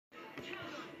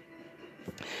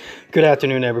Good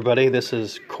afternoon, everybody. This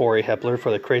is Corey Hepler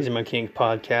for the Crazy Monkey Inc.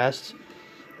 podcast,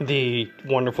 the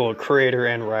wonderful creator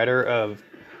and writer of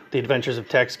The Adventures of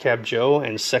Taxi Cab Joe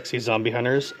and Sexy Zombie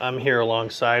Hunters. I'm here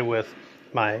alongside with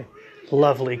my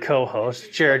lovely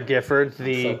co-host, Jared Gifford,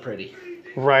 the So pretty.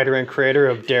 writer and creator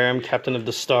of Darum, Captain of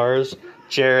the Stars.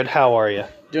 Jared, how are you?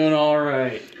 Doing all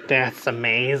right. That's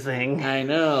amazing. I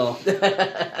know.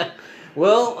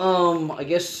 Well, I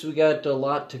guess we got a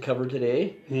lot to cover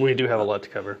today. We do have a lot to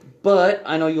cover. But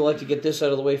I know you like to get this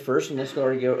out of the way first, and let's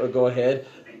go ahead.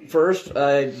 First,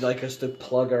 I'd like us to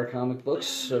plug our comic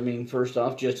books. I mean, first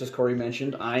off, just as Corey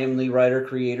mentioned, I am the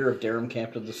writer-creator of Darum,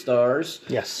 Captain of the Stars.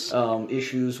 Yes.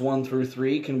 Issues 1 through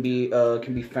 3 can be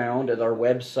found at our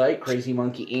website,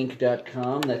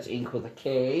 crazymonkeyinc.com. That's ink with a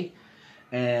K.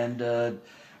 And,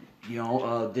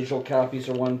 digital copies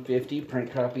are $150, print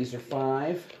copies are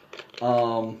 $5.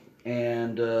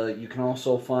 You can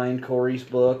also find Corey's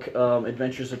book,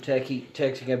 Adventures of Taxi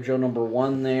Cab Joe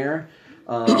 #1 there.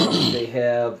 They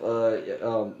have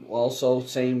also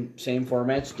same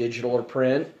formats, digital or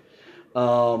print.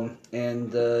 While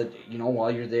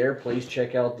you're there, please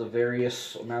check out the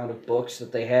various amount of books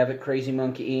that they have at Crazy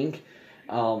Monkey Inc.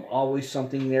 Always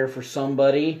something there for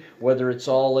somebody, whether it's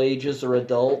all ages or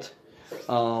adult.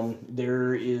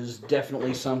 There is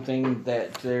definitely something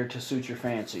that's there to suit your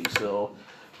fancy. So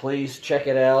please check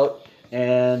it out,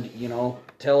 and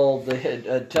tell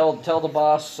the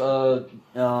boss,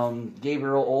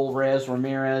 Gabriel Olraz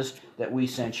Ramirez, that we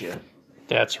sent you.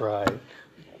 That's right.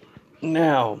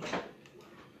 Now,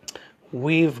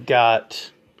 we've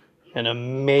got an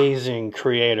amazing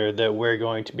creator that we're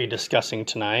going to be discussing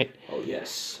tonight. Oh,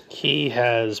 yes. He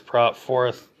has brought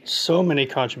forth so many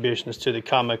contributions to the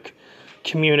comic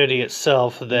community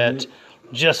itself that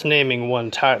just naming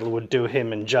one title would do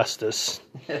him injustice.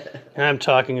 And I'm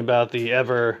talking about the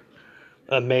ever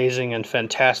amazing and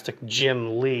fantastic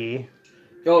Jim Lee.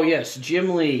 Oh, yes,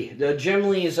 Jim Lee. Jim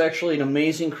Lee is actually an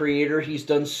amazing creator. He's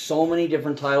done so many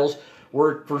different titles,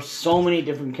 worked for so many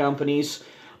different companies.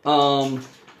 It's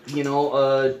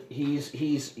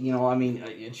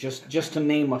just to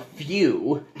name a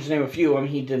few.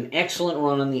 He did an excellent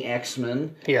run on the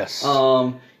X-Men. Yes.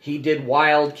 He did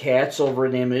Wildcats over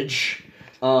at Image.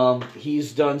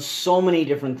 He's done so many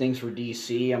different things for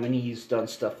DC. I mean, he's done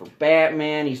stuff for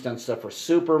Batman. He's done stuff for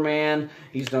Superman.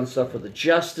 He's done stuff for the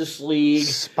Justice League.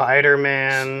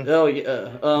 Spider-Man. Oh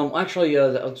yeah.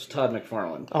 That was Todd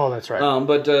McFarlane. Oh, that's right.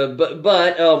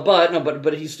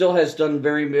 But he still has done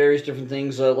various different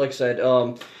things. Like I said,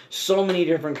 so many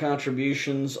different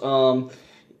contributions.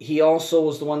 He also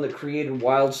was the one that created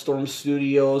Wildstorm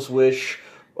Studios, which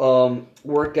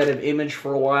worked out of Image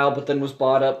for a while, but then was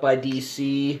bought up by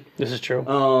DC. This is true.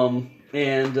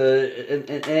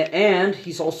 And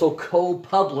he's also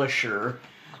co-publisher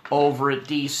over at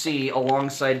DC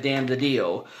alongside Dan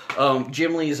DiDio.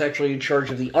 Jim Lee is actually in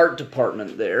charge of the art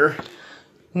department there.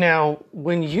 Now,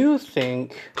 when you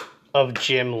think of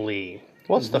Jim Lee,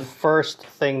 what's the first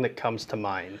thing that comes to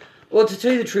mind? Well, to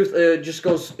tell you the truth, it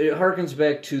harkens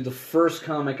back to the first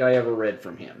comic I ever read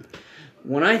from him.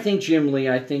 When I think Jim Lee,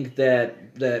 I think that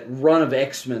run of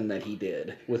X-Men that he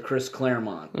did with Chris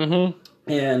Claremont. Mm-hmm.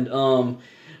 And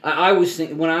I always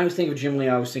think, when I think of Jim Lee,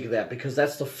 I always think of that, because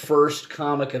that's the first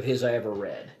comic of his I ever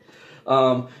read.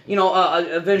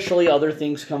 Eventually other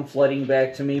things come flooding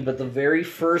back to me, but the very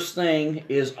first thing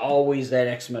is always that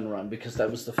X-Men run, because that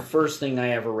was the first thing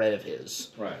I ever read of his.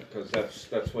 Right, because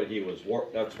that's what he was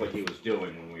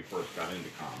doing when we first got into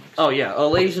comics. Oh yeah,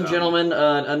 ladies and gentlemen,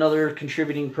 another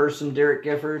contributing person, Derek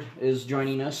Gifford, is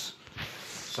joining us.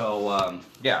 So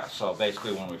so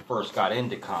basically when we first got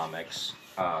into comics,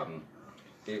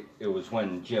 it was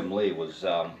when Jim Lee was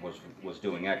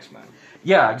doing X-Men.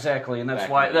 Yeah, exactly, and that's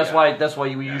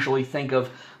why we usually think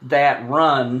of that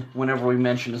run whenever we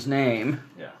mention his name.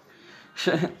 Yeah.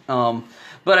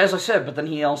 But as I said, then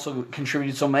he also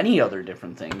contributed so many other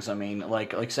different things. I mean,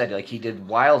 like I said, he did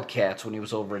Wildcats when he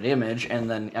was over at Image, and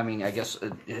then I guess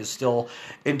has still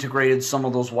integrated some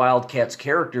of those Wildcats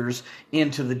characters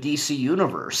into the DC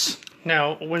universe.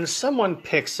 Now, when someone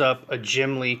picks up a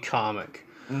Jim Lee comic,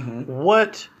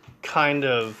 what kind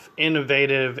of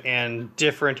innovative and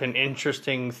different and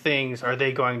interesting things are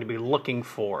they going to be looking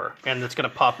for, and that's going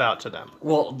to pop out to them?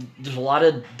 Well, there's a lot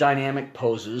of dynamic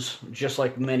poses, just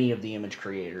like many of the Image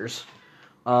creators.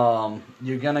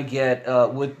 You're going to get,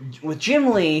 with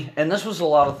Jim Lee, and this was a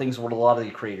lot of things what a lot of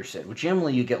the creators said, with Jim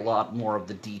Lee you get a lot more of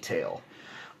the detail.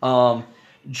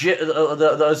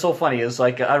 It's so funny. It's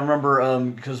like, I remember,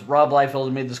 because Rob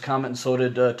Liefeld made this comment, and so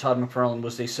did Todd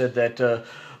McFarlane, they said that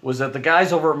the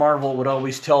guys over at Marvel would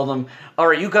always tell them, all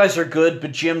right, you guys are good,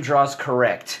 but Jim draws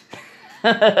correct.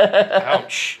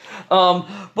 Ouch. But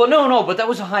but that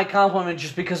was a high compliment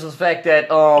just because of the fact that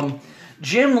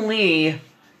Jim Lee,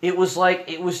 it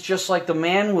was just like the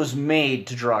man was made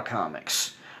to draw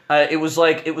comics. It was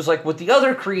like with the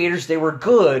other creators, they were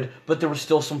good, but there were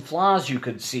still some flaws you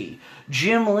could see.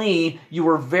 Jim Lee, you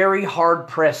were very hard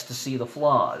pressed to see the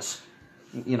flaws.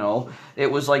 You know, it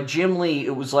was like Jim Lee.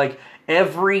 It was like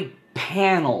every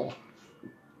panel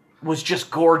was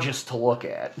just gorgeous to look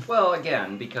at. Well,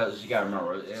 again, because you got to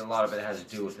remember, a lot of it has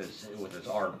to do with his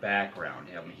art background.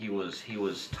 I mean, he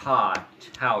was taught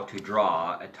how to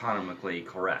draw anatomically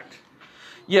correct.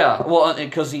 Yeah, well,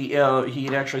 because he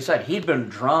had actually said he'd been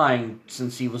drawing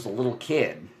since he was a little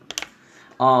kid.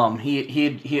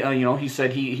 He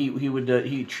said he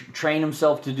would train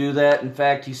himself to do that. In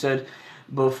fact, he said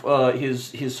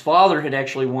his father had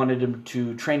actually wanted him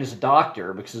to train as a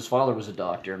doctor because his father was a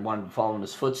doctor and wanted to follow in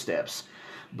his footsteps.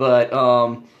 But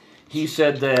he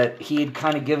said that he had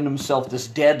kind of given himself this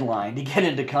deadline to get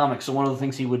into comics. So one of the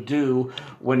things he would do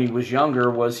when he was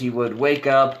younger was he would wake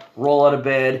up, roll out of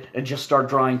bed, and just start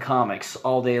drawing comics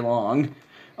all day long.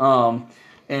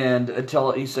 And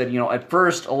until he said, at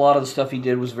first a lot of the stuff he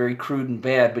did was very crude and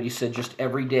bad, but he said just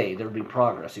every day there would be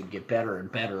progress. He'd get better and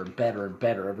better and better and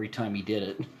better every time he did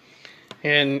it.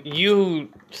 And you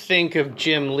think of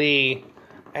Jim Lee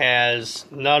as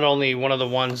not only one of the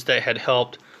ones that had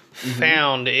helped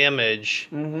found Image,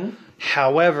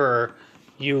 however,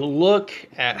 you look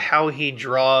at how he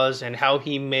draws and how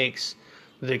he makes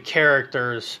the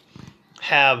characters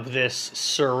have this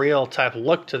surreal type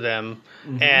look to them,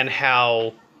 and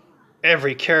how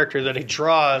every character that he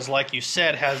draws, like you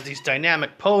said, has these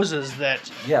dynamic poses that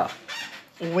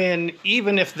when,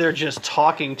 even if they're just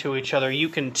talking to each other, you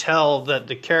can tell that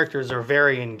the characters are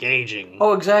very engaging.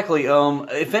 Oh, exactly.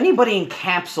 If anybody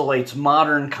encapsulates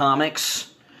modern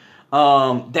comics,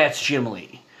 that's Jim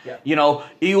Lee. Yeah.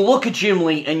 You look at Jim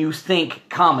Lee and you think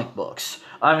comic books.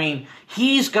 I mean,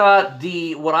 he's got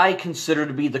what I consider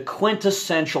to be the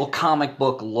quintessential comic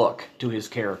book look to his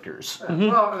characters.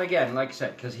 Well, and again, like I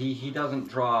said, because he doesn't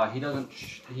draw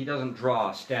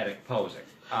static posing.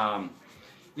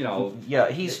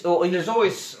 He's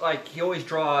always he always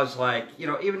draws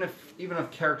even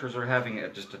if characters are having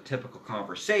just a typical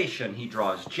conversation, he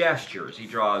draws gestures. He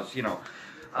draws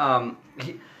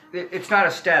it's not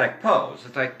a static pose.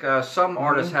 It's like some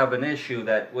artists have an issue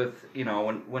that with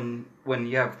when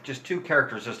you have just two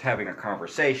characters just having a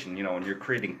conversation, when you're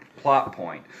creating plot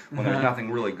point, when there's nothing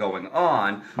really going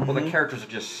on, well, the characters are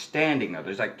just standing there.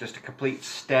 There's just a complete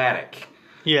static.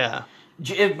 Yeah.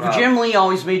 Jim Lee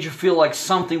always made you feel like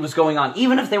something was going on.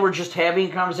 Even if they were just having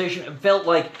a conversation, it felt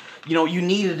like, you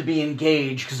needed to be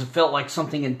engaged because it felt like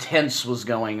something intense was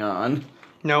going on.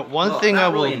 Now, one thing not I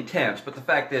will... really intense, but the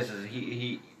fact is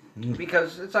he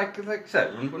because it's like I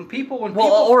said, when people talk,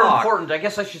 important. I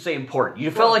guess I should say important. You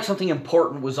felt like something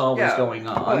important was always going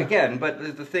on. Well, again,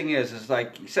 but the thing is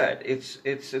like you said, it's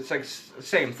like the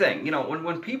same thing.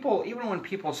 When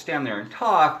people stand there and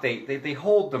talk, they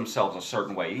hold themselves a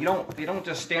certain way. They don't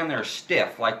just stand there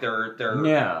stiff like they're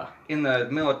in the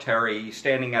military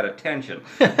standing at attention.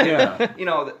 Yeah.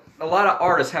 A lot of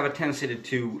artists have a tendency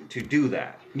to do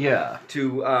that. Yeah.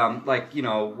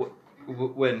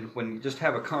 When you just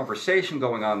have a conversation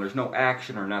going on, there's no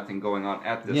action or nothing going on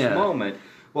at this moment.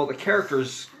 Well, the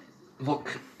characters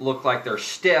look like they're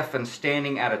stiff and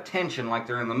standing at attention, like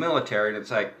they're in the military, and it's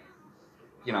like,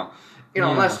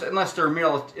 unless they're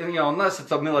unless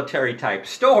it's a military type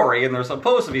story and they're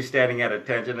supposed to be standing at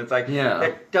attention, it's like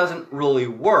that doesn't really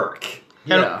work.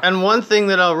 And one thing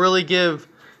that I'll really give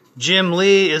Jim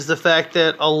Lee is the fact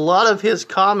that a lot of his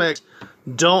comics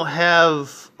don't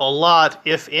have a lot,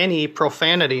 if any,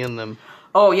 profanity in them.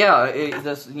 Oh yeah,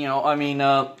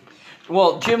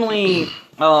 Jim Lee,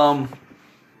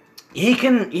 he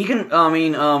can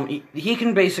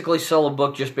basically sell a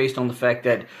book just based on the fact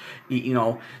that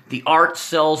the art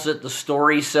sells it, the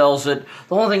story sells it.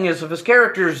 The whole thing is if his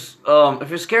characters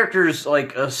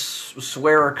like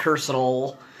swear or curse at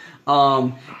all,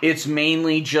 it's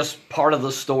mainly just part of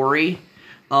the story.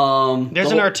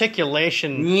 There's an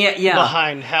articulation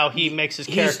behind how he makes his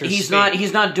characters speak.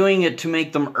 He's not doing it to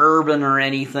make them urban or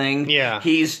anything. Yeah.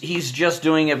 He's just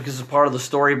doing it because it's part of the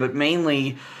story, but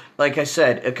mainly, like I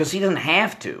said, because he doesn't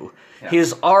have to. Yeah.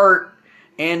 His art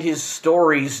and his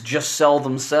stories just sell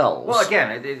themselves. Well,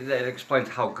 again, it explains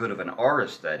how good of an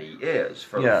artist that he is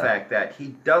for the fact that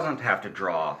he doesn't have to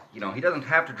draw, he doesn't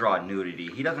have to draw nudity.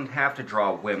 He doesn't have to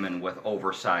draw women with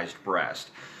oversized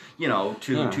breasts. To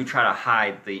try to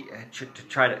hide to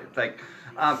try to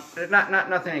Not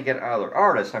nothing against other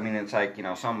artists. I mean, it's like,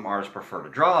 some artists prefer to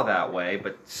draw that way,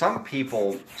 but some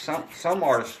people, some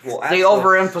artists will they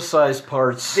overemphasize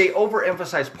parts. They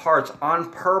overemphasize parts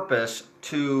on purpose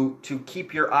to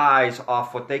keep your eyes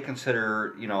off what they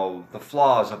consider, the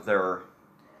flaws of their.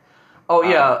 Oh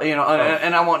yeah,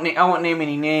 and I won't name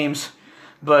any names,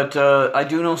 but I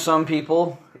do know some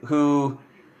people who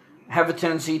have a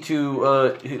tendency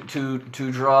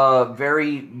to draw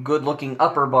very good-looking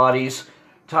upper bodies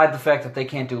to hide the fact that they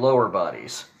can't do lower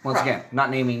bodies. Once again, not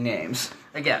naming names.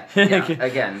 Again,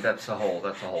 that's the whole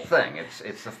thing.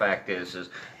 It's the fact is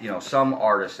some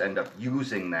artists end up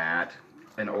using that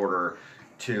in order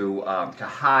to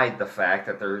hide the fact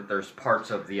that there's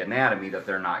parts of the anatomy that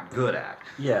they're not good at.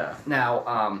 Yeah.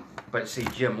 Now, but see,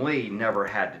 Jim Lee never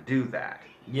had to do that.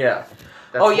 Yeah.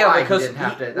 That's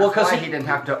because he didn't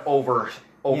have to over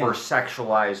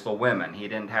sexualize the women. He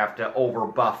didn't have to over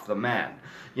buff the men.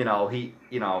 He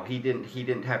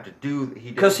didn't have to do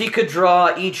because he could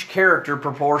draw each character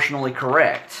proportionally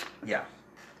correct. Yeah.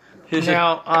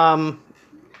 Now,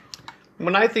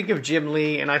 when I think of Jim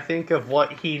Lee and I think of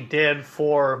what he did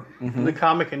for the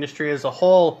comic industry as a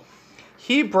whole,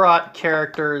 he brought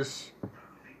characters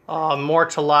more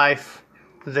to life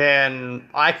than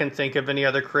I can think of any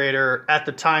other creator at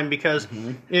the time, because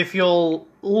if you'll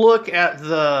look at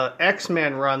the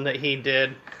X-Men run that he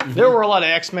did, there were a lot of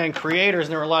X-Men creators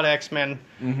and there were a lot of X-Men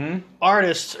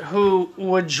artists who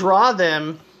would draw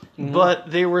them, but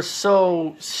they were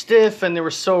so stiff and they were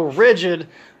so rigid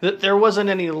that there wasn't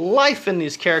any life in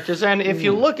these characters. And if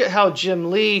you look at how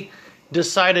Jim Lee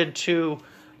decided to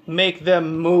make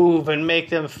them move and make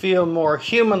them feel more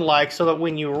human-like, so that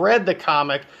when you read the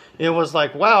comic, it was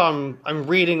like, wow, I'm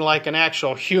reading like an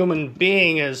actual human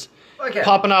being is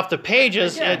popping off the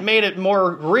pages. It made it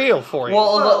more real for you.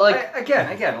 Well,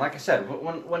 again, like I said,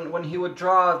 when he would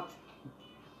draw,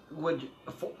 I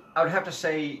would have to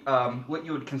say what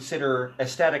you would consider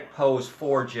aesthetic pose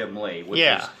for Jim Lee,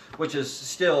 which is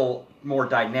still more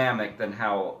dynamic than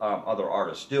how other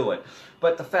artists do it.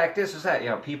 But the fact is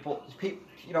that people.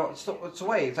 It's the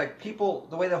way. It's like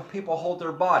the way that people hold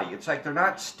their body. It's like they're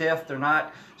not stiff. They're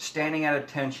not standing at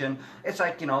attention. It's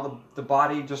like, the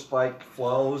body just like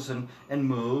flows and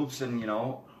moves, and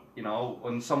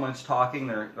when someone's talking,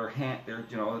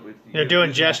 they're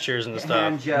doing gestures and stuff.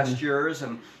 Hand gestures,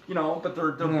 and but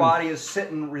their body is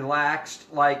sitting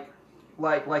relaxed like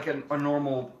a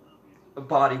normal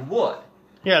body would.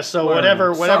 Yeah. So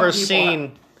whatever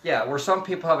scene. Where some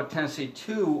people have a tendency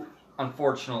to,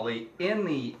 unfortunately, in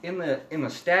the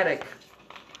static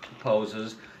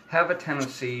poses, have a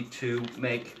tendency to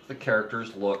make the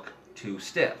characters look too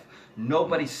stiff.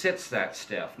 Nobody sits that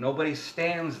stiff. Nobody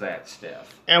stands that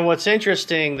stiff. And what's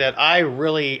interesting that I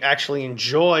really actually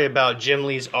enjoy about Jim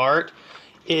Lee's art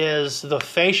is the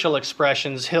facial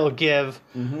expressions he'll give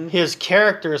his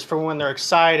characters for when they're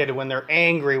excited, when they're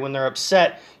angry, when they're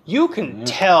upset. You can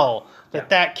tell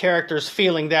that character's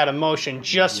feeling that emotion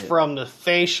just from the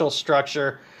facial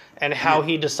structure and how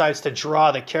he decides to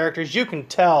draw the characters. You can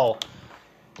tell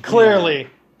clearly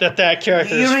that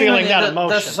character is feeling that emotion.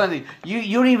 That's something.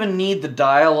 You don't even need the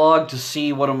dialogue to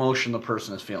see what emotion the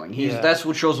person is feeling. That's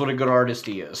what shows what a good artist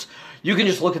he is. You can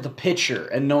just look at the picture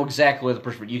and know exactly what the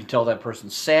person. You can tell that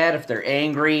person's sad, if they're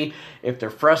angry, if they're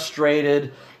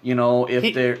frustrated.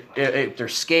 If they're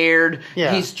scared.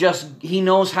 Yeah. He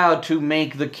knows how to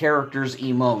make the characters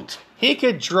emote. He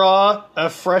could draw a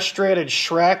frustrated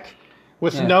Shrek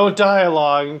with no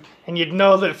dialogue, and you'd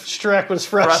know that Shrek was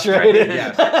frustrated.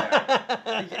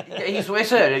 He's what I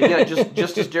said.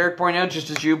 Just as Derek pointed out, just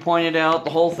as you pointed out,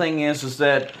 the whole thing is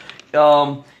that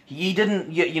he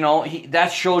didn't.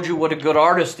 That showed you what a good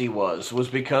artist he was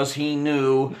because he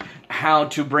knew how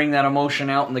to bring that emotion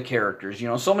out in the characters.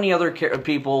 So many other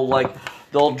people, like,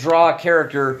 they'll draw a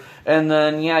character, and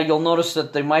then you'll notice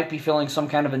that they might be feeling some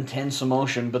kind of intense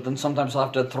emotion, but then sometimes they'll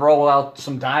have to throw out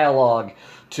some dialogue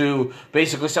to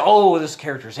basically say, oh, this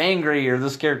character's angry, or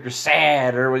this character's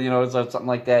sad, or something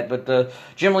like that. But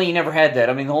Jim Lee never had that.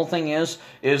 I mean, the whole thing is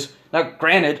now,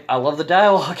 granted, I love the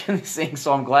dialogue in these things,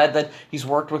 so I'm glad that he's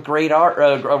worked with great art,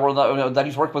 that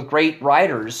he's worked with great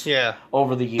writers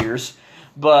over the years.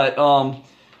 But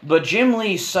Jim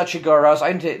Lee's such a good artist.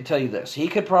 I can tell you this: he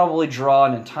could probably draw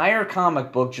an entire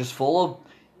comic book just full of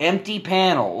empty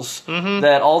panels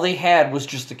that all they had was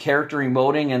just the character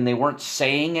emoting, and they weren't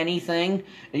saying anything,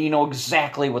 and you know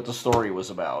exactly what the story was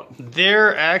about.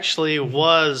 There actually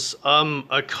was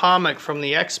a comic from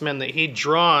the X-Men that he'd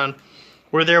drawn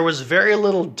where there was very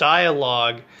little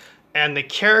dialogue, and the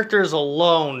characters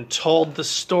alone told the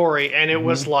story, and it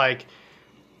was like,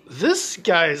 this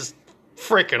guy's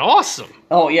freaking awesome.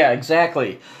 Oh yeah,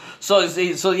 exactly. So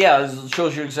yeah, it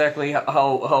shows you exactly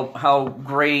how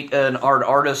great an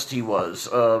artist he was,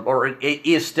 or it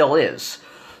is still is.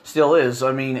 Still is.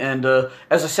 I mean, and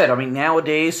as I said, I mean,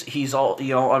 nowadays he's all,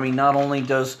 I mean, not only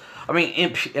does,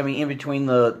 in between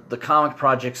the comic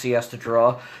projects he has to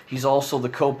draw, he's also the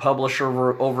co-publisher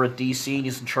over at DC, and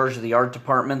he's in charge of the art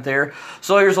department there.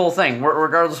 So here's the whole thing.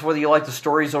 Regardless of whether you like the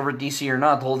stories over at DC or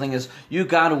not, the whole thing is, you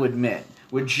got to admit,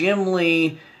 with Jim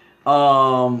Lee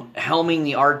helming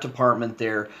the art department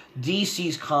there,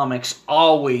 DC's comics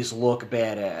always look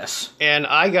badass. And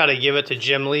I got to give it to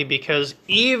Jim Lee, because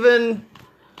even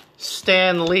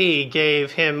Stan Lee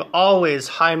gave him always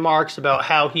high marks about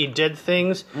how he did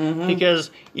things,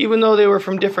 because even though they were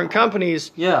from different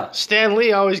companies, Stan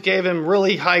Lee always gave him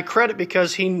really high credit,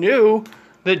 because he knew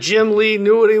that Jim Lee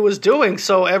knew what he was doing.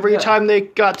 So every time they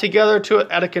got together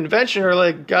at a convention, or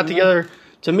like got together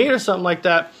to meet or something like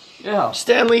that,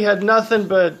 Stan Lee had nothing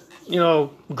but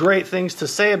great things to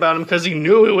say about him, because he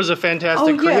knew he was a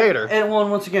fantastic creator. And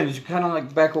once again, it's kind of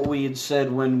like back what we had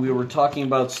said when we were talking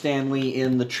about Stan Lee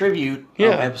in the tribute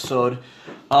episode.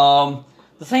 The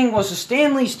thing was,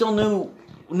 Stan Lee still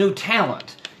knew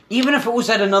talent, even if it was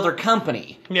at another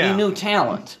company. He knew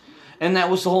talent, and that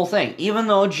was the whole thing. Even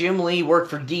though Jim Lee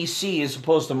worked for DC as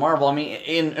opposed to Marvel, I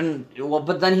mean,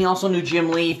 but then he also knew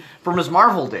Jim Lee from his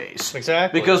Marvel days.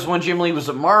 Exactly. Because when Jim Lee was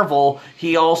at Marvel,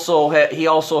 he also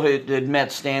had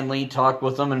met Stan Lee, talked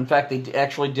with him. And in fact, they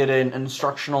actually did an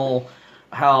instructional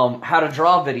how to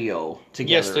draw video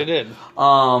together. Yes, they did.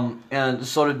 And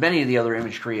so did many of the other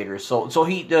image creators. So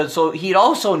he'd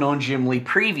also known Jim Lee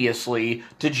previously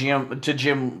to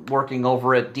Jim working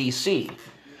over at DC.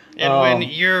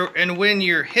 And when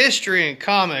your history in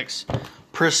comics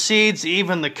precedes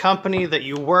even the company that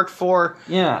you work for,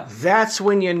 that's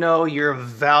when you know you're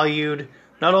valued,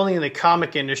 not only in the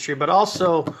comic industry, but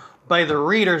also by the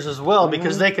readers as well,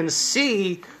 because they can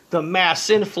see the mass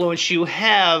influence you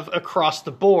have across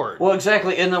the board. Well,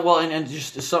 exactly, and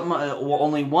just something.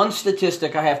 Only one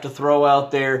statistic I have to throw out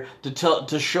there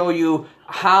to show you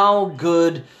how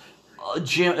good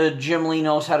Jim Lee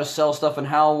knows how to sell stuff, and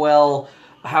how well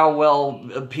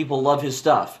people love his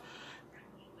stuff.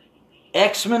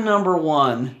 X-Men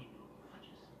 #1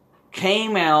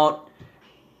 came out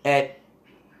at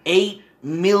 8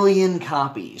 million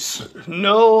copies.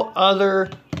 No other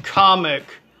comic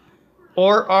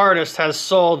or artist has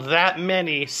sold that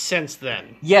many since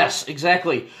then. Yes,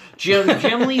 exactly. Jim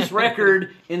Lee's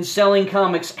record in selling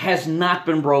comics has not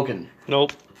been broken.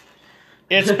 Nope.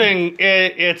 It's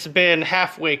been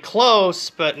halfway close,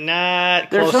 but not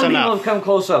close enough. There's some people who have come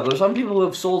close up. There's some people who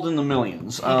have sold in the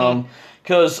millions.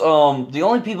 Because the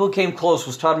only people who came close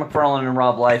was Todd McFarlane and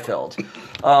Rob Liefeld.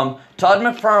 Todd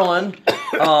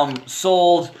McFarlane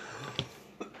sold...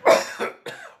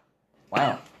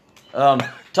 Wow.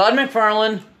 Todd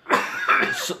McFarlane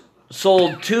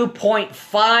sold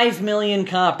 2.5 million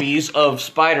copies of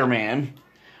Spider-Man,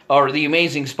 or The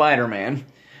Amazing Spider-Man.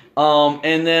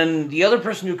 And then the other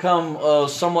person who come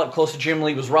somewhat close to Jim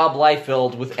Lee was Rob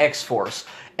Liefeld with X-Force.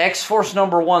 X-Force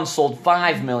 #1 sold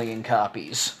 5 million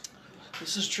copies.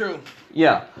 This is true.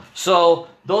 Yeah. So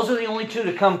those are the only two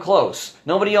to come close.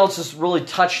 Nobody else has really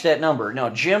touched that number. No,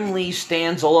 Jim Lee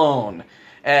stands alone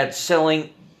at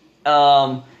selling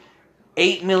 8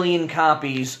 million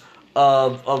copies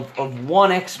of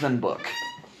one X-Men book.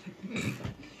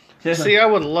 See, I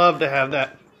would love to have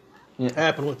that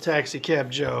happen with Taxi Cab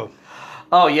Joe.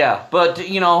 Oh yeah, but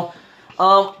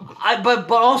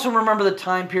but also remember the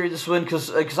time period this was in,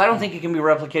 because I don't think it can be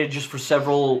replicated, just for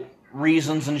several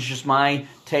reasons, and it's just my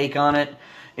take on it.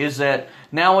 Is that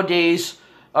nowadays?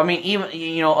 I mean, even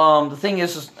the thing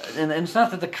is, and it's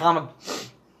not that the comic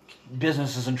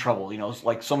business is in trouble. It's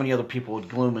like so many other people with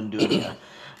gloom and doom.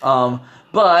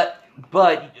 But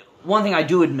one thing I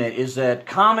do admit is that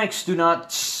comics do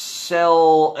not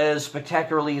sell as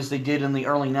spectacularly as they did in the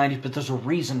early 90s, but there's a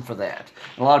reason for that.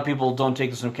 And a lot of people don't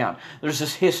take this into account. There's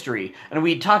this history, and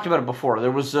we talked about it before.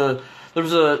 There was a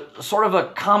sort of a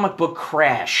comic book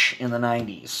crash in the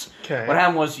 90s. Okay. What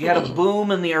happened was you had a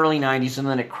boom in the early 90s, and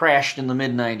then it crashed in the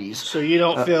mid-90s. So you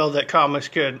don't feel that comics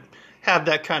could have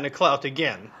that kind of clout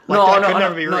again?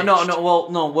 Never be reached?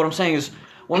 No. What I'm saying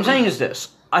is this.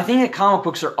 I think that comic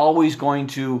books are always going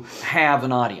to have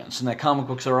an audience, and that comic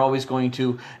books are always going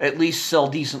to at least sell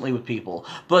decently with people.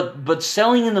 But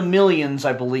selling in the millions,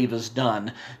 I believe, is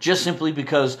done just simply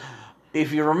because,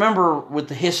 if you remember with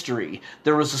the history,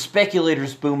 there was a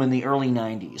speculators boom in the early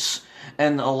 90s,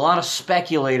 and a lot of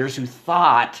speculators who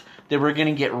thought they were going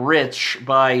to get rich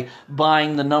by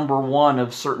buying the #1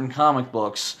 of certain comic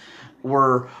books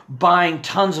were buying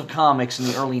tons of comics in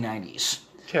the early 90s.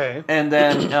 Okay. And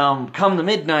then come the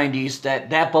mid-90s,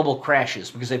 that bubble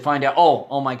crashes because they find out,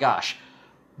 oh my gosh,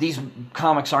 these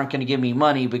comics aren't going to give me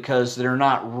money because they're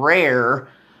not rare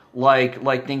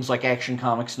like things like Action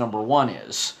Comics #1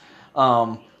 is.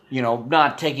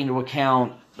 Not taking into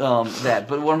account that.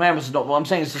 But what I'm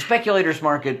saying is the speculators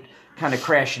market kind of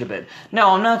crashed a bit.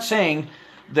 Now, I'm not saying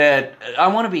that... I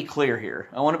want to be clear here.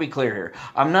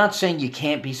 I'm not saying you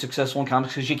can't be successful in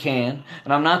comics, because you can.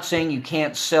 And I'm not saying you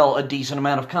can't sell a decent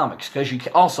amount of comics, because you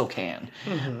also can.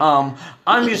 Mm-hmm.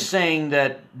 I'm just saying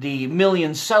that the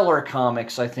million-seller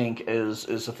comics, I think,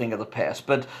 is a thing of the past.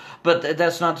 But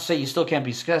that's not to say you still can't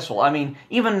be successful. I mean,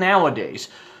 even nowadays...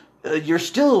 You're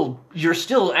still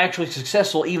actually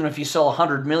successful even if you sell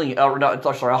 100,000,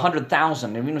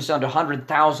 even if you sell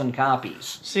 100,000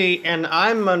 copies. See, and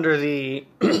I'm under the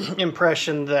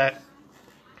impression that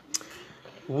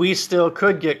we still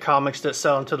could get comics that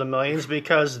sell into the millions,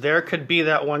 because there could be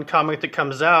that one comic that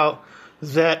comes out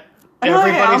that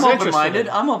everybody's interested in.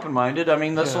 I'm open-minded. I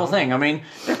mean, that's the whole thing. I mean,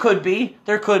 there could be.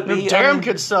 Durham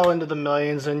could sell into the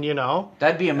millions, and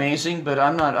that'd be amazing. But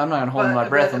I'm not holding my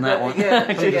breath on that one.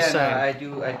 I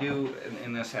do.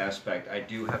 In this aspect, I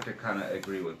do have to kind of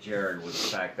agree with Jared with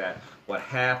the fact that what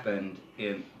happened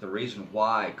the reason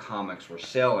why comics were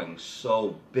selling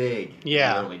so big in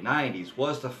the early '90s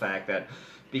was the fact that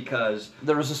because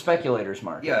there was a speculators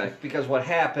market. Yeah, because what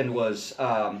happened was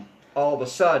all of a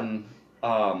sudden.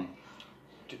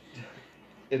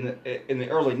 In the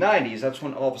early '90s, that's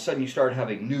when all of a sudden you started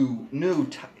having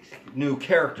new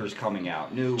characters coming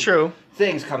out, new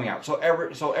things coming out. So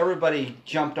everybody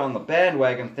jumped on the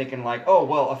bandwagon, thinking like, oh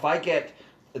well, if I get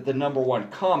the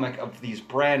 #1 comic of these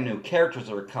brand new characters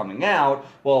that are coming out,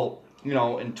 well,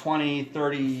 in 20,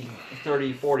 30,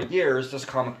 40 years, this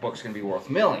comic book's going to be worth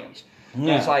millions.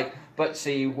 Yeah. It's like, but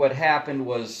see, what happened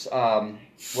was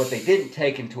what they didn't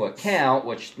take into account,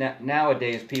 which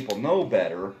nowadays people know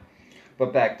better.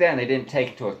 But back then, they didn't take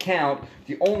into account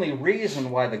the only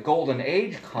reason why the Golden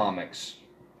Age comics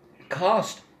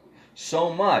cost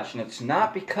so much, and it's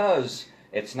not because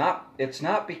there's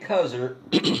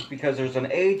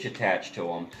an age attached to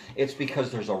them. It's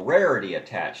because there's a rarity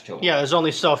attached to them. Yeah, there's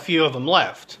only so few of them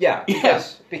left. Yeah,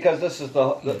 because this is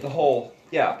the whole.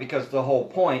 Yeah, because the whole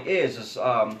point is it's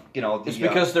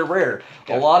because they're rare.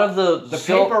 Yeah. A lot of the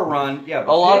paper run,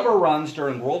 paper runs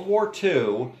during World War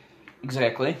II.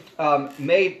 Exactly.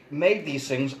 Made these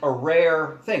things a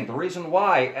rare thing. The reason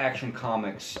why Action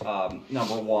Comics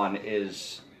 #1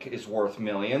 is worth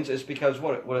millions is because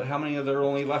how many are there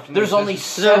only left in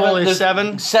existence? There's only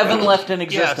seven. Seven left in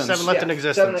existence. Yeah, seven left in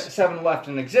existence. Seven left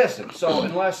in existence. So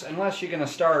unless you're going to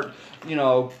start,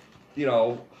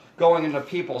 going into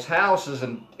people's houses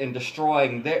and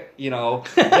destroying their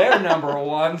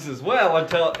 #1s as well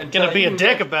until gonna be a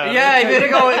dick about it. Yeah, you're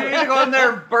gonna go in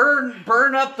there,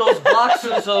 burn up those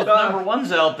boxes of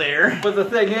 #1s out there. But the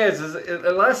thing is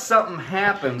unless something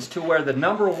happens to where the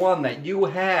 #1 that you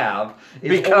have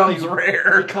becomes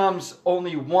rare, becomes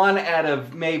only 1 out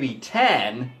of maybe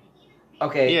 10.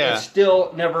 Okay, it's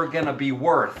still never gonna be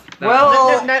worth that.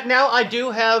 Well, now I do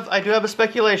have a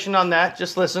speculation on that.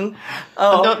 Just listen.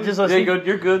 Just listen.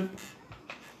 You're good.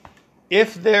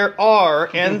 If there are,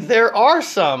 and there are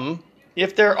some,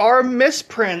 if there are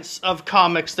misprints of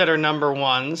comics that are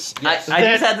 #1s, I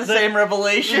just had the same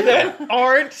revelation that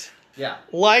aren't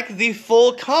like the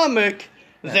full comic.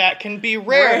 That can be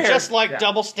rare, just like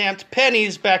double-stamped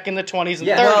pennies back in the 20s and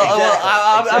 30s.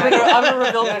 I'm going to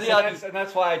reveal the audience. And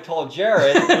that's why I told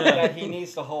Jared that he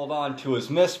needs to hold on to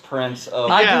his misprints of...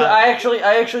 I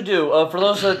actually do. For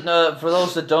those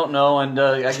that don't know, and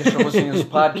I guess you're listening to this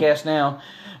podcast now,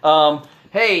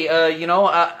 hey,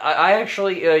 I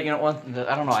actually, I don't know.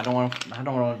 I don't want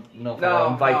to know if I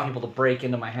invite people to break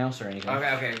into my house or anything.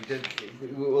 Okay.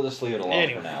 We'll just leave it alone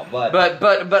for now.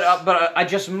 But I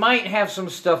just might have some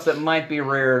stuff that might be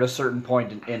rare at a certain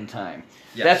point in time.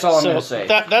 Yes. That's all I'm going to say.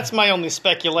 That's my only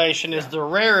speculation is the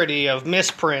rarity of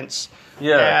misprints.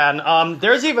 Yeah. And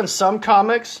there's even some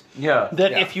comics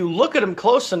that if you look at them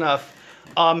close enough,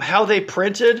 how they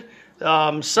printed...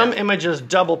 some images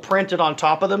double printed on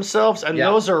top of themselves, and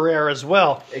those are rare as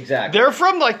well. Exactly. They're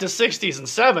from like the 60s and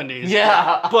 70s.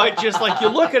 Yeah. But just like you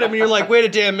look at them and you're like, wait a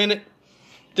damn minute.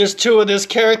 There's 2 of this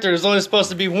character. There's only supposed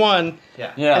to be 1.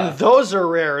 Yeah. And those are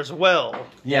rare as well.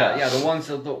 Yeah. The ones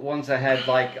that had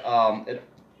like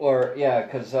Or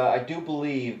because I do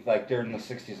believe, like during the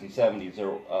 '60s and '70s, there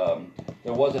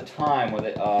was a time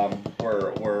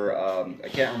where I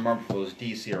can't remember if it was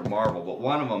DC or Marvel, but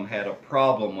one of them had a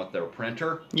problem with their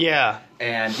printer. Yeah.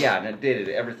 And it did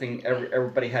it.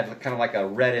 Everybody had kind of like a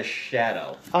reddish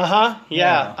shadow.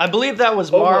 Yeah. I believe that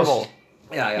was Marvel.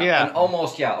 Yeah. And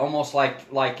almost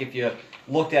like if you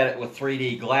looked at it with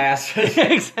 3D glasses.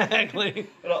 Exactly.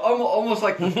 Almost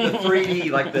like the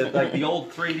 3D, like the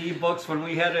old 3D books when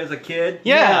we had it as a kid.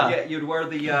 Yeah. You'd wear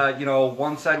the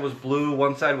one side was blue,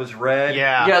 one side was red.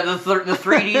 Yeah. Yeah, the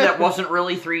 3D that wasn't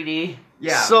really 3D.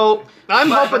 Yeah. So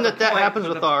I'm hoping that point- happens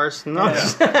with ours. No.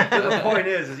 But the point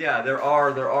is there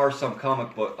are some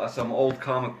some old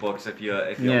comic books. If you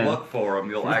look for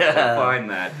them, you'll actually find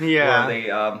that. Yeah.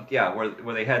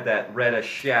 Where they had that reddish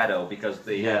shadow because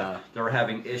they were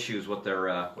having issues with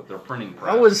their printing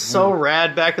press. That was so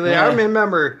rad back in the day. I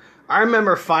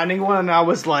remember finding one and I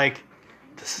was like,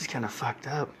 this is kind of fucked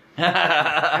up. And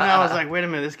I was like, wait a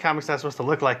minute, this comic's not supposed to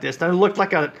look like this. And I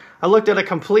looked at a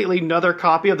completely another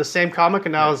copy of the same comic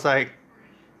and I was like,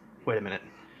 wait a minute.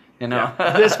 You know,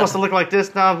 This is supposed to look like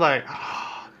this. Now I'm like,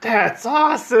 oh, that's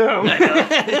awesome.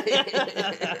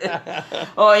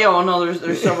 Oh yeah, well no,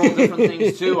 there's several different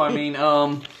things too. I mean,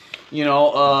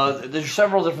 there's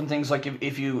several different things. Like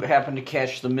if you happen to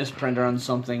catch the misprinter on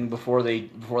something before they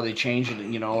change it,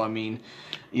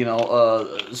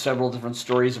 several different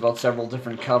stories about several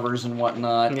different covers and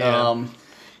whatnot. Yeah.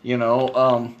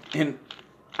 And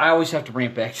I always have to bring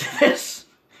it back to this.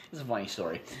 It's a funny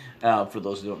story for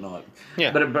those who don't know it.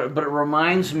 Yeah. But it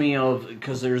reminds me of,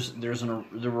 because there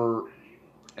were,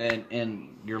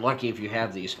 and you're lucky if you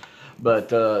have these, but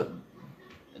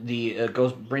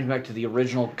brings back to the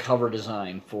original cover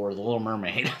design for The Little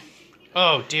Mermaid.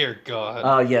 Oh dear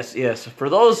God. Yes. For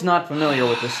those not familiar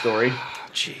with this story,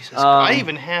 Jesus, I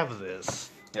even have this.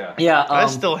 Yeah. I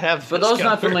still have. For those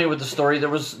not familiar with the story, there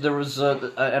was,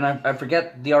 and I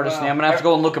forget the artist's name. I'm gonna have to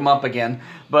go and look him up again.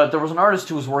 But there was an artist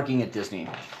who was working at Disney.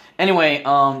 Anyway,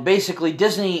 basically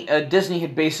Disney had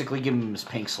basically given him his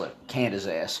pink slip, canned his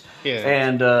ass,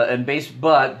 but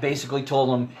basically told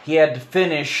him he had to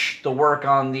finish the work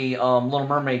on the Little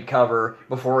Mermaid cover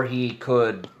before he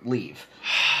could leave.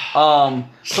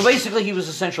 So basically, he was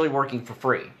essentially working for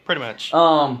free, Pretty much.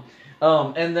 and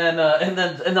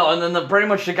then pretty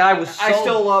much the guy was.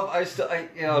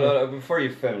 Before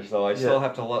you finish though, I still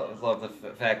have to love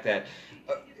the fact that.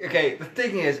 The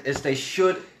thing is they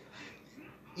should.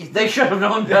 They should have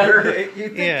known better. You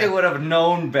think they would have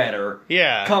known better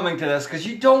coming to this, because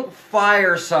you don't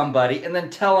fire somebody and then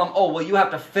tell them, oh, well, you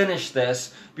have to finish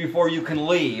this before you can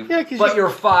leave, but you're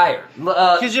fired.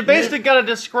 Because you basically got a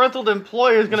disgruntled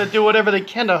employee who's going to do whatever they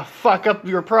can to fuck up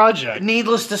your project.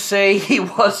 Needless to say, he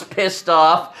was pissed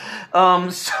off.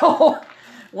 So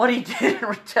what he did in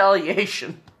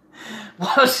retaliation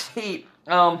was the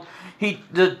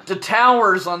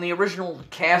towers on the original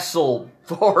castle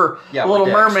for Little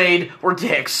Mermaid were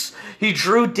dicks. He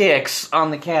drew dicks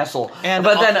on the castle,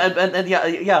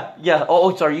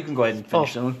 Oh, sorry. You can go ahead and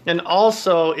finish that one. And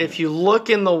also, if you look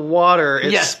in the water,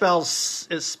 it spells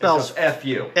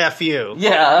F-U. F-U.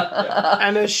 Yeah.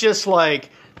 And it's just like,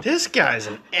 this guy's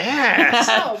an ass.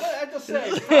 No, but at the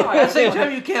same time, At the same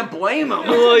time, you can't blame him.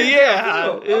 Well,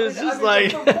 yeah. It's just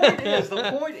like...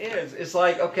 The point is, it's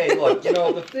like, okay, look,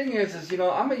 the thing is,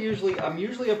 I'm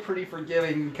usually a pretty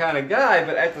forgiving kind of guy,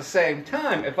 but at the same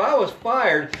time, if I was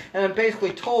fired and then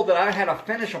basically told that I had to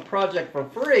finish a project for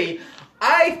free,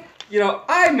 I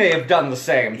may have done the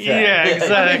same thing. Yeah,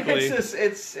 exactly. It's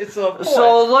a point.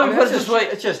 So let me put it this way: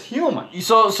 it's just human.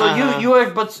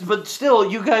 But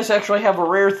still, you guys actually have a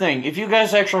rare thing. If you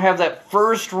guys actually have that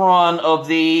first run of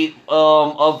the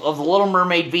of the Little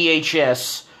Mermaid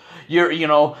VHS,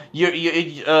 you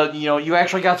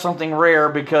actually got something rare,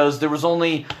 because there was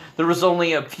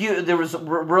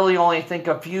really only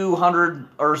a few hundred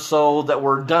or so that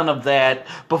were done of that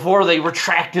before they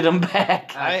retracted them back.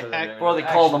 Before they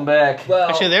called them back. Well,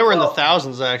 actually, they were in the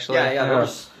thousands, actually. Yeah. There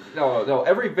was, no.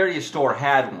 Every video store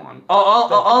had one.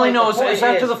 All I know is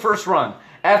after the first run.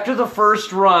 After the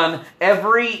first run,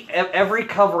 every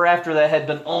cover after that had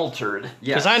been altered.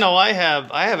 Because I know I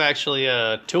have actually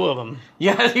 2 of them.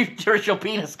 Yeah, there's your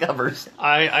penis covers.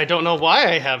 I don't know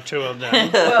why I have 2 of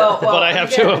them, well, but I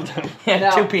have 2 of them.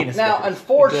 Yeah, 2 penis covers. Now,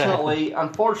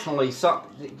 unfortunately,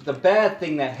 the bad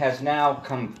thing that has now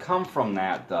come from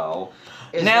that, though,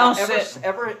 is now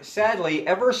sadly,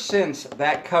 ever since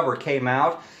that cover came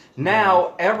out,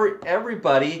 now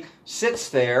everybody sits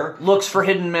there, looks for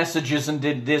hidden messages in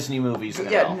Disney movies now.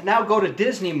 Yeah, now go to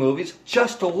Disney movies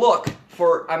just to look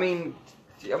for,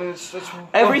 I mean, it's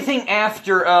everything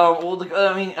after.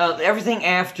 Everything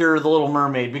after The Little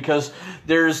Mermaid, because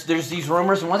there's these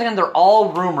rumors, and once again, they're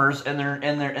all rumors, and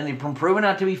they've been proven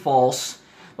not to be false.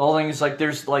 The whole thing is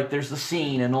there's the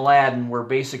scene in Aladdin where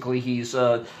basically he's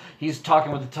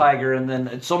talking with the tiger, and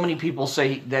then so many people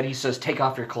say that he says, "Take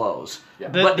off your clothes,"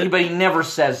 but he never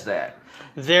says that.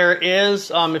 There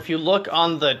is, if you look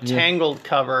on the Tangled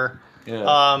cover,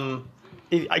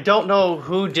 I don't know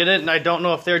who did it, and I don't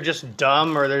know if they're just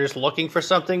dumb or they're just looking for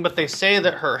something, but they say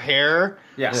that her hair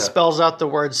spells out the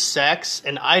word sex,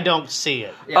 and I don't see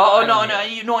it. Yeah, no,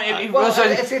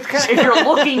 if you're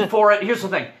looking for it, here's the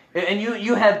thing. And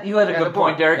you had a good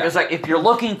point, Derek. Yeah. It's like, if you're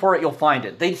looking for it, you'll find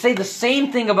it. They say the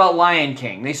same thing about Lion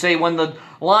King. They say when the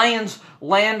lions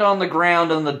land on the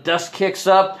ground and the dust kicks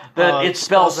up, that it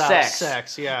spells sex.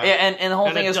 Sex, yeah. And the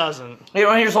whole thing it is doesn't.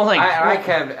 Here's the whole thing. I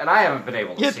haven't been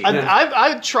able to see it.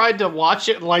 I've tried to watch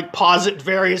it and pause at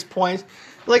various points.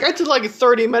 I took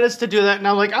 30 minutes to do that, and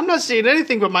I'm not seeing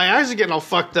anything, but my eyes are getting all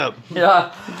fucked up.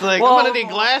 Yeah. I'm gonna need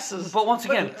glasses. But once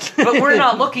again, we're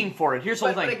not looking for it. Here's the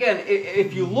whole thing. But again,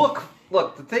 if you look,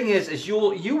 the thing is you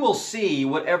will see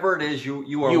whatever it is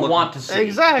you want to see.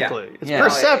 Exactly. Yeah. It's Yeah.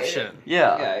 perception.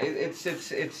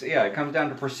 Yeah, it comes down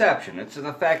to perception.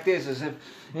 The fact is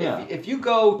if you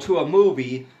go to a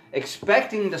movie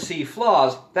expecting to see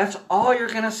flaws, that's all you're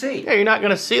going to see. Yeah, you're not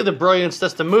going to see the brilliance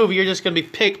that's the movie. You're just going to be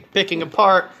picking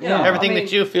apart everything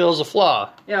that you feel is a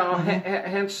flaw.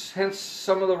 Hence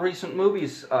some of the recent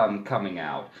movies coming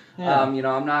out. Yeah.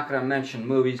 I'm not going to mention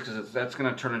movies because that's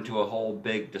going to turn into a whole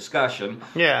big discussion.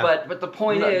 Yeah. But the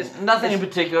point is... Nothing in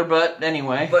particular, but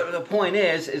anyway. But the point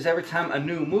is every time a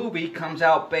new movie comes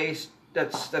out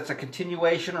that's a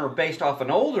continuation or based off an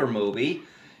older movie,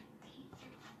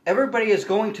 everybody is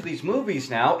going to these movies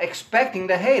now expecting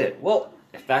to hate it. Well,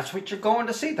 if that's what you're going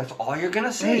to see, that's all you're going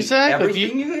to see. Exactly.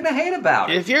 Everything you're going to hate about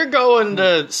it. If you're going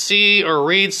to see or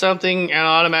read something and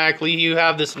automatically you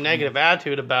have this negative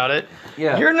attitude about it,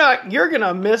 you're going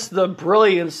to miss the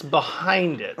brilliance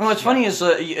behind it. Well, what's funny is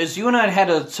you and I had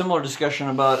a similar discussion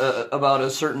about a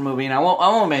certain movie, and I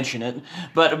won't mention it,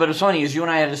 but it's funny is you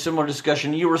and I had a similar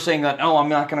discussion. You were saying that, I'm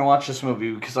not going to watch this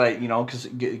movie because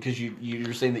because you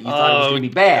were saying that you thought it was going to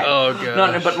be bad. Oh,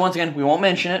 gosh. No, but once again, we won't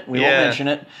mention it. We won't mention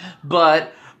it. But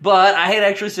I had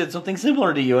actually said something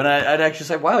similar to you, and I'd actually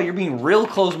say, wow, you're being real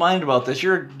close-minded about this.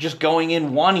 You're just going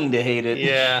in wanting to hate it.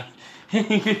 Yeah.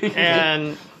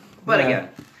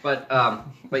 But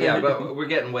we're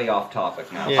getting way off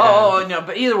topic now. Yeah. Oh no,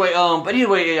 but either way,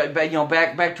 back to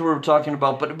what we were talking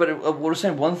about. But we're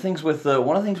saying one of the things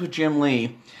with Jim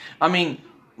Lee. I mean,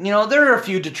 there are a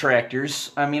few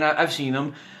detractors. I mean, I've seen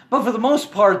them. But for the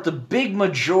most part, the big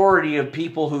majority of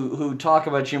people who talk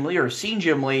about Jim Lee or have seen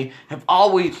Jim Lee have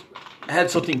always had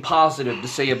something positive to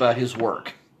say about his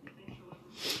work.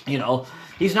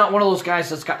 He's not one of those guys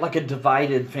that's got a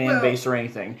divided fan base or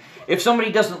anything. If somebody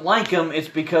doesn't like him, it's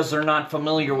because they're not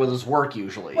familiar with his work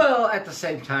usually. Well, at the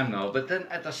same time, though, but then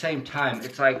at the same time,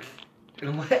 it's like,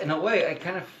 in a way, I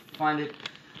kind of find it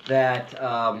that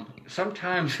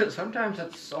sometimes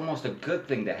it's almost a good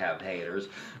thing to have haters.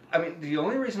 I mean, the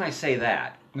only reason I say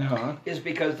that is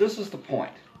because this is the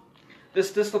point.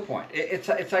 This is the point. It's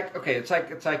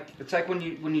like when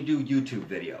you do YouTube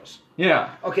videos.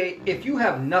 Yeah. Okay, if you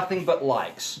have nothing but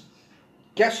likes,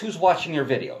 guess who's watching your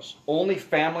videos? Only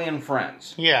family and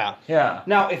friends. Yeah. Yeah.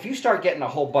 Now, if you start getting a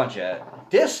whole bunch of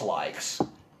dislikes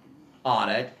on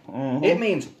it, it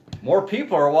means more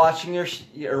people are watching you.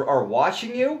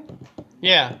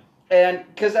 Yeah. And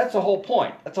because that's the whole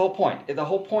point. That's the whole point. The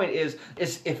whole point is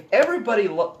if everybody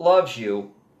loves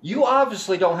you, you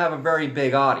obviously don't have a very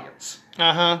big audience.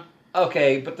 Uh-huh.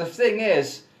 Okay, but the thing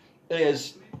is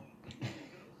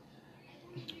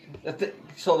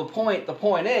so the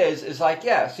point is like,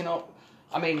 yes,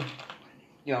 I mean,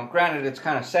 granted it's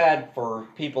kind of sad for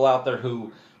people out there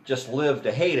who just live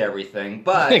to hate everything,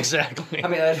 but exactly. I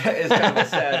mean, it's kind of a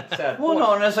sad point. Well,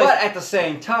 no, and but at the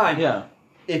same time,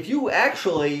 if you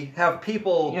actually have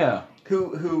people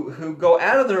who go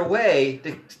out of their way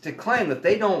to claim that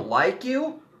they don't like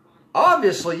you,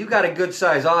 obviously you got a good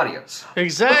size audience.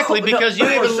 Exactly, because you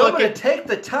even look at take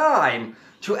the time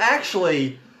to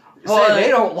actually say they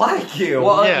don't like you.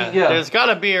 Well, there's got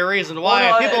to be a reason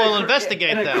why. People will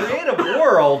investigate that. In a creative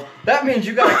world, that means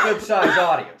you got a good size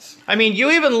audience. I mean,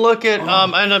 you even look at,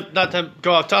 and not to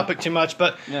go off topic too much,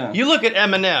 but you look at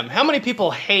Eminem. How many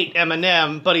people hate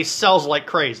Eminem, but he sells like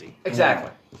crazy? Exactly.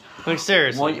 Like,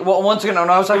 seriously. Well, once again,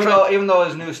 I was actually... Even though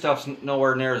his new stuff's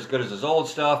nowhere near as good as his old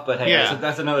stuff, but hey,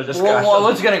 that's another discussion. Well,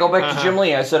 once again, I go back to Jim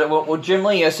Lee. I said, Jim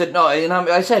Lee, I said, no, and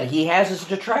I said, he has his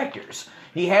detractors.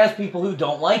 He has people who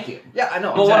don't like him. Yeah, I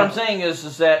know. But what I'm saying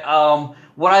is that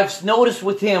what I've noticed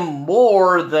with him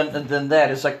more than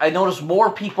that is like I notice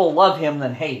more people love him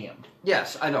than hate him.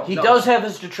 Yes, I know. He does have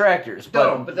his detractors,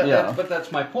 but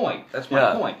that's my point. That's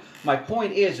my point. My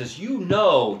point is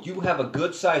you have a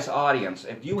good sized audience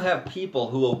if you have people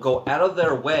who will go out of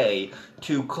their way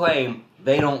to claim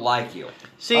they don't like you.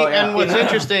 See, and what's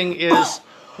interesting is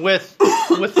with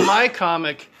my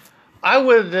comic,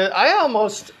 I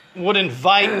almost would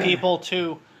invite people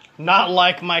to not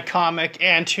like my comic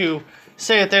and to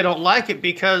say that they don't like it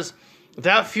because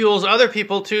that fuels other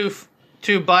people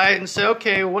to buy it and say,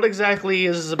 okay, what exactly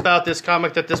is about this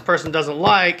comic that this person doesn't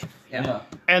like? Yeah.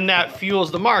 And that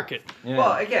fuels the market. Yeah.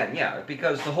 Well, again,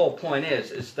 because the whole point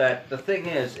is that the thing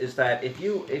is that if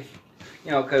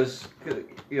because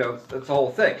that's the whole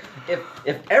thing.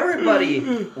 If everybody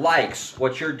likes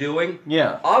what you're doing,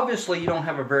 obviously you don't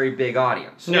have a very big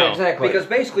audience. No, exactly. Because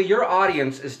basically your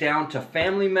audience is down to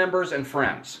family members and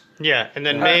friends. Yeah, and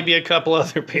then maybe a couple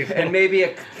other people. And maybe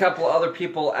a couple other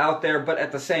people out there, but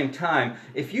at the same time,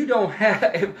 if you don't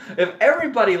have, if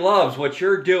everybody loves what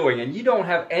you're doing and you don't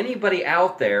have anybody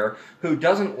out there who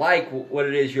doesn't like what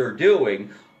it is you're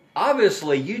doing,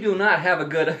 obviously you do not have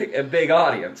a big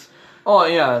audience. Oh,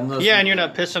 yeah. And you're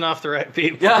not pissing off the right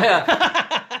people.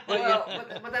 Yeah.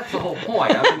 But that's the whole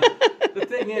point. I mean, the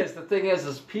thing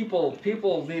is people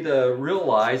need to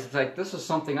realize, it's like, this is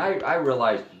something I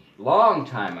realized long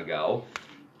time ago.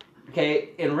 Okay,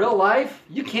 in real life,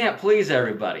 you can't please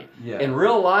everybody. Yeah. In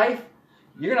real life,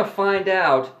 you're gonna find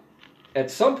out at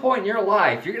some point in your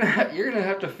life, you're gonna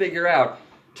have to figure out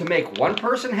to make one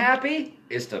person happy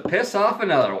is to piss off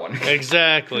another one.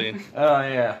 Exactly. Oh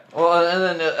yeah. Well,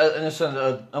 and then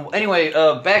anyway,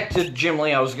 back to Jim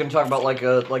Lee. I was going to talk about like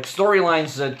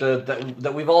storylines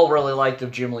that we've all really liked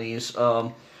of Jim Lee's.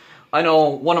 I know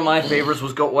one of my favorites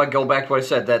was go back to what I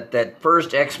said, that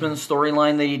first X-Men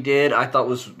storyline that he did. I thought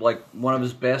was like one of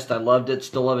his best. I loved it.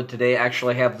 Still love it today. I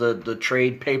actually have the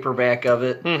trade paperback of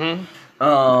it. Mm-hmm.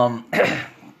 And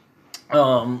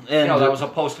that was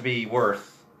supposed to be worth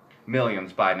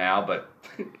millions by now, but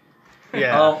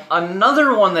yeah.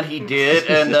 Another one that he did,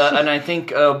 and I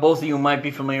think both of you might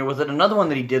be familiar with it. Another one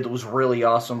that he did that was really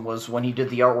awesome was when he did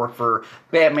the artwork for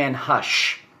Batman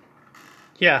Hush.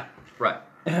 Yeah. Right.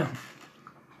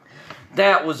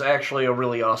 That was actually a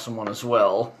really awesome one as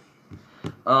well.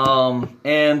 And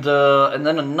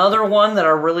then another one that I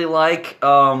really like.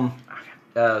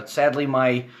 Sadly,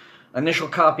 my initial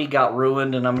copy got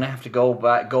ruined, and I'm gonna have to go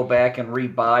back and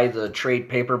rebuy the trade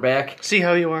paperback. See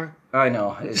how you are? I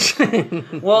know.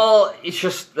 Well, it's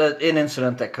just an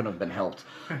incident that couldn't have been helped.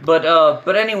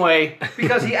 But anyway,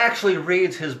 because he actually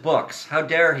reads his books. How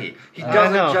dare he? He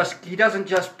doesn't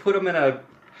just put them in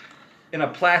a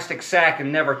plastic sack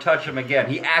and never touch them again.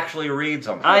 He actually reads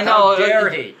them. I know. How dare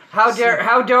he? How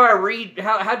dare I read?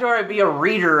 How dare I be a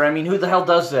reader? I mean, who the hell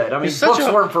does that? I mean, books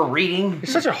weren't for reading. You're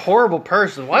such a horrible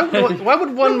person. Why would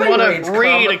one want to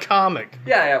read a comic?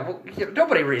 Yeah. Well,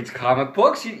 nobody reads comic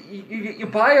books. You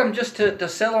buy them just to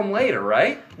sell them later,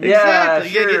 right? Yeah, exactly.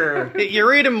 Sure. You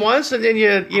read them once, and then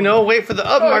you wait for the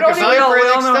upmarket We value all for an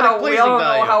know aesthetic pleasing know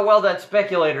value. how well that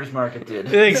speculators market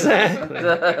did.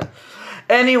 Exactly.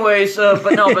 Anyways,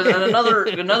 but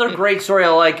another great story I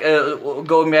like,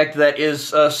 going back to that,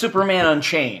 is Superman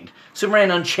Unchained.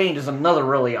 Superman Unchained is another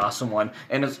really awesome one,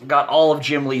 and it's got all of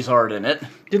Jim Lee's art in it.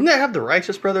 Didn't that have the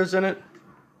Righteous Brothers in it?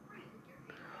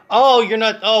 Oh, you're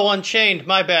not... Oh, Unchained.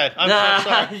 My bad. I'm so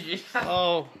sorry.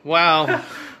 Oh, wow.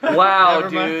 Wow,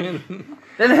 dude.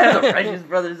 Didn't have the Righteous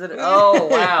Brothers in it. Oh,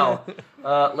 wow.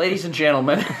 Ladies and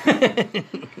gentlemen,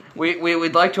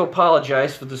 we'd like to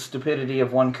apologize for the stupidity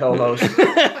of one co-host.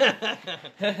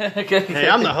 Hey,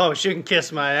 I'm the host. You can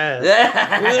kiss my ass.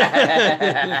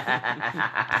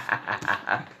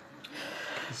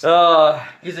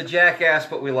 He's a jackass,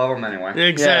 but we love him anyway.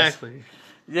 Exactly.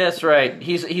 Yes. That's right.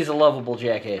 He's a lovable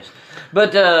jackass.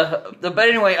 But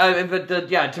anyway,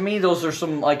 to me those are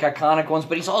some like iconic ones.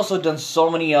 But he's also done so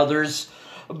many others.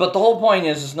 But the whole point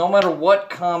is no matter what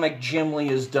comic Jim Lee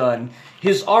has done,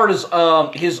 his art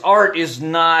is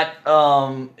not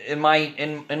in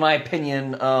my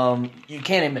opinion you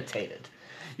can't imitate it.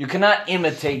 You cannot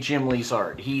imitate Jim Lee's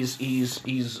art. He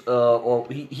is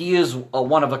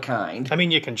one of a kind. I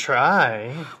mean, you can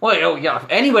try. Well, yeah,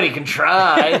 anybody can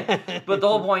try. But the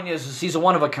whole point is he's a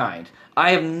one of a kind.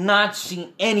 I have not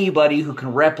seen anybody who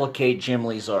can replicate Jim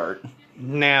Lee's art.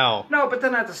 Now. No, but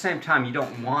then at the same time, you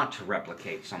don't want to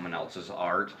replicate someone else's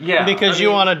art. Yeah. Because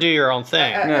you want to do your own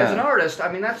thing. As an artist,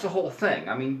 I mean, that's the whole thing.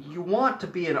 I mean, you want to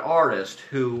be an artist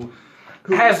who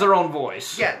has their own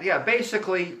voice. Yeah,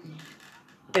 basically...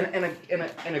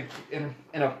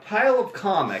 in a pile of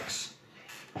comics,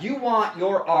 you want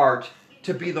your art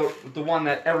to be the one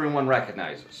that everyone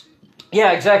recognizes.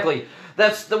 Yeah, exactly.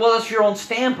 That's your own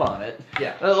stamp on it.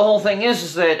 Yeah. The whole thing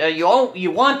is that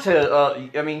you want to.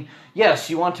 I mean, yes,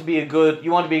 you want to be a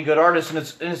good artist, and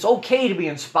it's okay to be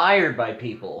inspired by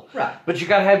people. Right. But you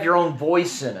got to have your own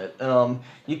voice in it.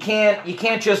 You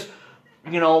can't just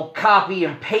copy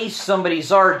and paste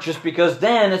somebody's art just because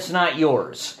then it's not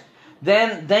yours.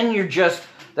 Then you're just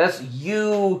that's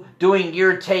you doing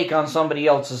your take on somebody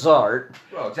else's art.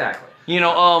 Well, exactly.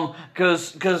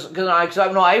 Because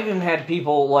I've even had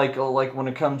people like when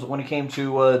it came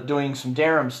to doing some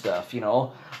Darum stuff.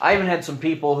 I even had some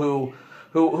people who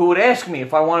would ask me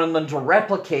if I wanted them to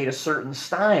replicate a certain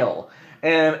style,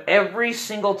 and every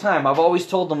single time I've always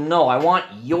told them no. I want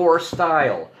your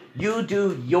style. You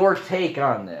do your take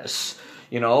on this.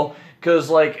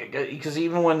 Because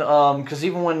even when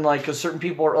certain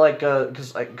people are like,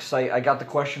 because I got the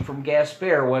question from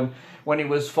Gaspar when he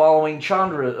was following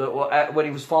Chandra, when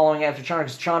he was following after Chandra,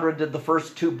 because Chandra did the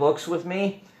first 2 books with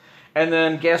me, and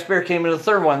then Gaspar came into the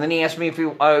 3rd one. Then he asked me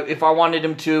if I wanted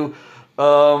him to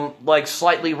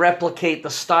slightly replicate the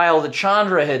style that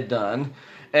Chandra had done,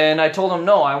 and I told him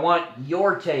no, I want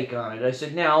your take on it. I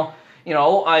said now. You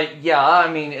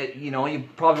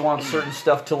probably want certain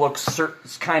stuff to look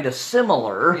kind of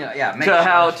similar to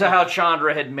how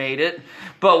Chandra had made it.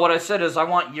 But what I said is I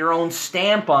want your own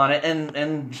stamp on it,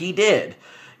 and he did.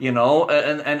 And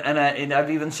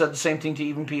I've even said the same thing to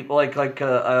even people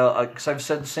because I've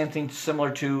said the same thing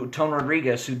similar to Tone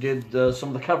Rodriguez, who did some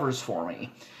of the covers for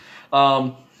me.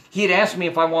 He had asked me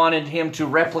if I wanted him to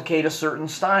replicate a certain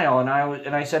style, and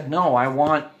I said no, I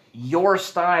want your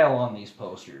style on these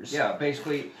posters. Yeah,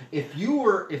 basically, if you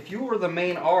were the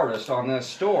main artist on this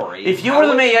story,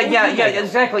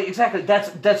 exactly.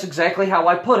 That's exactly how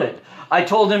I put it. I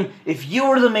told him, if you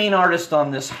were the main artist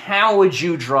on this, how would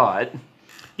you draw it?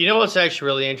 You know what's actually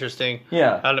really interesting?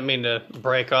 Yeah. I don't mean to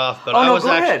break off, but go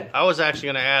ahead. ahead. I was actually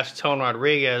going to ask Tone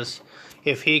Rodriguez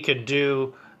if he could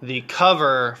do the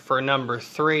cover for number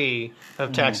 3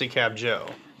 of Taxi Cab Joe.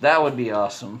 That would be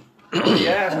awesome.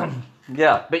 Yeah.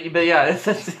 Yeah, but yeah,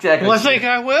 that's exactly. Well, I think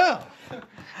I will.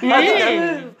 Yeah,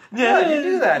 you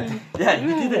do that. Yeah,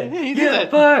 you do that. You do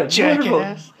that, fine,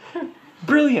 jackass. Wonderful.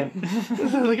 Brilliant.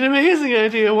 Sounds like an amazing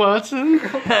idea, Watson.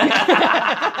 Well,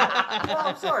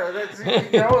 I'm sorry. That's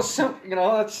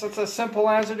that's a simple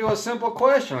answer to a simple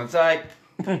question. It's like,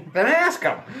 then ask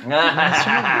him.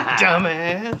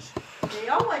 Dumbass. They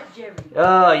all like Jerry.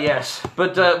 Yes,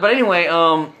 but anyway,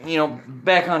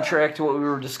 back on track to what we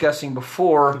were discussing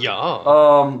before. Yeah.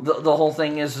 The whole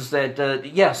thing is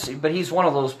that yes, but he's one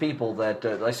of those people that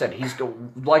like I said, he's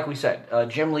like we said,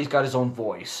 Jim Lee's got his own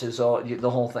voice. The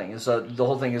whole thing is,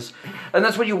 and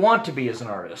that's what you want to be as an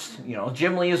artist.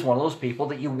 Jim Lee is one of those people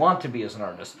that you want to be as an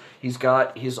artist. He's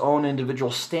got his own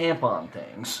individual stamp on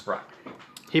things. Right.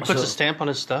 He puts a stamp on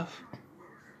his stuff.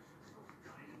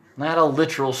 Not a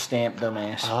literal stamp,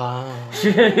 dumbass.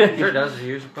 Sure does. He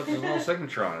usually puts his little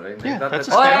signature on it. Yeah, that's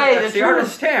a stamp. Hey, That's the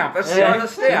artist stamp. That's the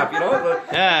artist stamp.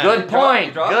 Yeah. Good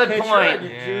point. Good picture, point.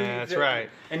 Yeah, that's right.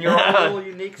 And your own little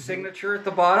unique signature at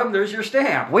the bottom. There's your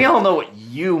stamp. We all know what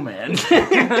you meant.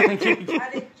 How did you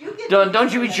get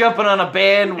Don't you be jumping on a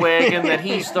bandwagon that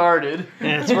he started.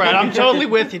 That's right. I'm totally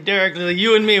with you, Derek.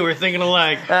 You and me were thinking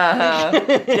alike. Yeah.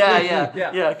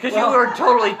 Because you were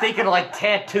totally thinking like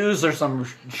tattoos or some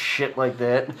shit like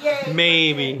that. Yay.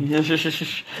 Maybe.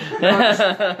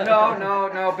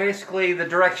 No. Basically, the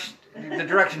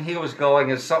direction he was going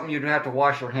is something you'd have to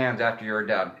wash your hands after you're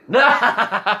done. Not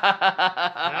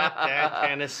that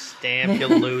kind of stamp, you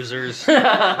losers.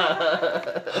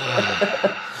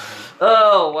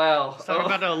 Oh, wow. Talk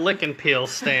about a lick and peel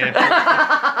stamp.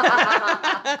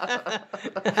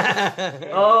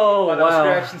 Oh, wow.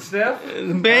 Scratch and sniff?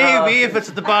 Maybe if it's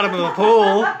at the bottom of the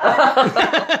pool.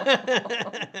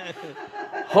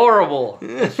 Horrible.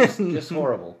 It's just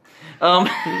horrible.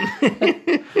 But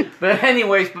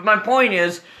anyways, my point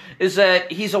is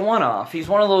that he's a one-off. He's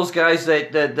one of those guys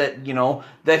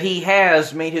that he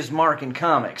has made his mark in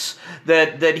comics.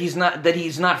 That he's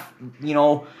not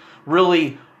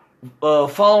really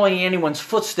following anyone's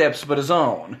footsteps but his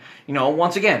own.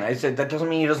 Once again, I said that doesn't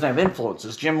mean he doesn't have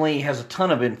influences. Jim Lee has a ton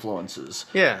of influences.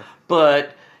 Yeah.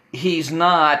 But he's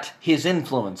not his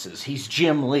influences. He's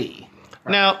Jim Lee.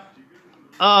 Now,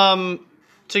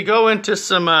 to go into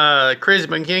some Crazy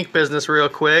Monkey Ink business real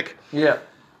quick. Yeah.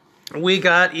 We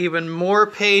got even more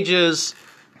pages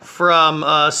from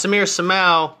Samir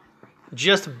Samau,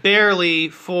 just barely,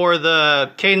 for the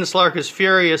Cadence Lark is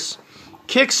Furious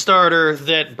Kickstarter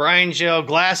that Brian J.L.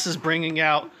 Glass is bringing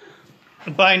out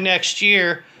by next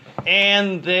year,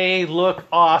 and they look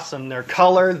awesome. They're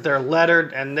colored, they're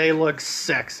lettered, and they look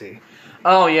sexy.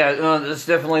 Oh yeah, it's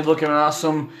definitely looking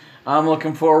awesome. I'm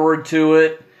looking forward to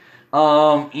it.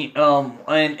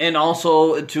 And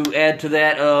also to add to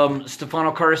that,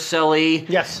 Stefano Caroselli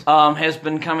Yes. has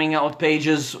been coming out with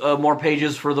more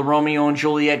pages for the Romeo and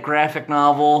Juliet graphic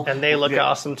novel. And they look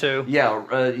awesome too.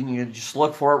 Yeah, you just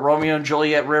look for it. Romeo and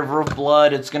Juliet, River of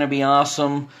Blood. It's going to be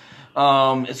awesome.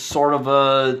 It's sort of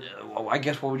I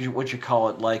guess what would you call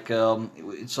it? Like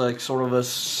it's like sort of a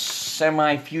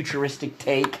semi-futuristic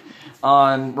take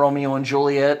on Romeo and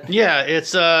Juliet. Yeah,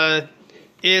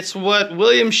 it's what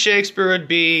William Shakespeare would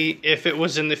be if it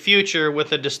was in the future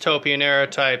with a dystopian era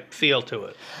type feel to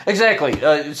it. Exactly.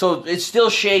 So it's still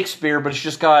Shakespeare, but it's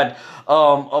just got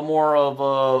a more of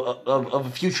a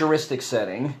futuristic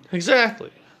setting.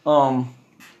 Exactly. So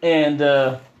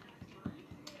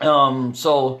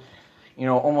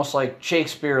almost like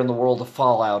Shakespeare in the world of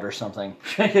Fallout or something.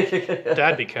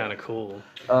 That'd be kind of cool.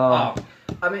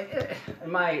 I mean, in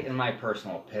my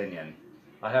personal opinion,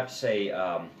 I'd have to say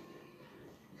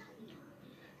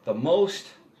the most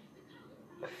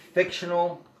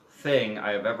fictional thing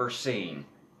I have ever seen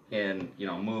in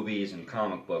movies and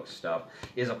comic book stuff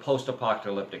is a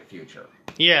post-apocalyptic future.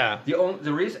 Yeah.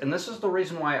 The reason, and this is the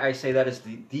reason why I say that is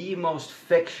the most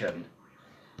fiction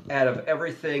out of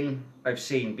everything I've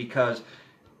seen, because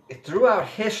throughout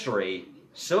history,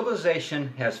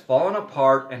 civilization has fallen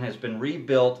apart and has been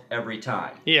rebuilt every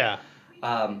time. Yeah.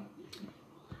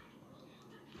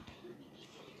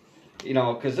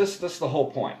 Because this is the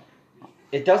whole point.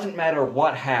 It doesn't matter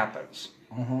what happens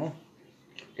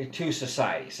to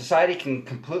society. Society can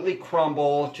completely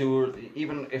crumble to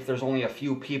even if there's only a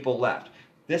few people left.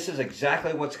 This is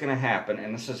exactly what's going to happen,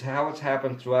 and this is how it's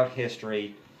happened throughout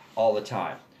history all the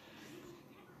time.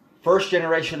 First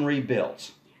generation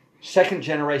rebuilds. Second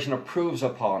generation improves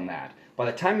upon that. By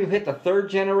the time you hit the third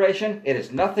generation, it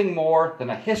is nothing more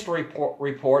than a history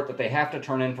report that they have to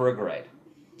turn in for a grade.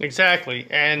 Exactly.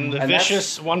 And the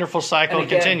vicious, wonderful cycle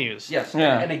again, continues. Yes.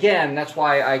 Yeah. And again, that's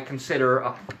why I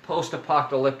consider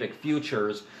post-apocalyptic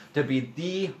futures to be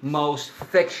the most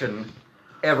fiction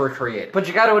ever created. But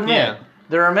you got to admit,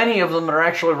 there are many of them that are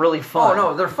actually really fun.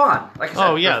 Oh, no, they're fun. Like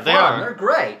I said, they fun. are. They're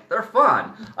great. They're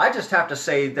fun. I just have to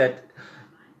say that,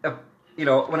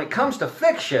 when it comes to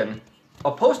fiction,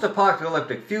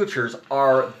 post-apocalyptic futures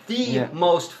are the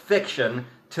most fiction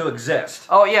to exist.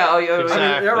 Oh, yeah. Exactly.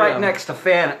 I mean, they're right next to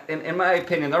in my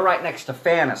opinion, they're right next to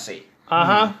fantasy.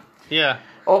 Uh-huh. Yeah.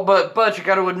 Oh, but you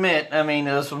got to admit, I mean,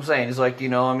 that's what I'm saying. It's like,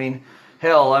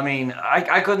 hell,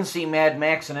 I couldn't see Mad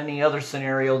Max in any other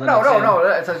scenario than No.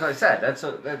 That's what I said. That's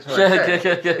what I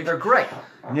said. They're great.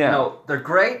 Yeah. They're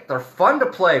great. They're fun to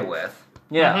play with.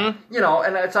 Yeah. Mm-hmm.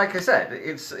 And it's like I said,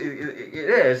 it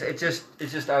is. It's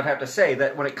just I would have to say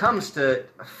that when it comes to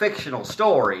fictional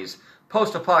stories,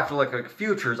 post-apocalyptic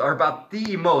futures are about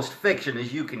the most fiction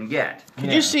as you can get.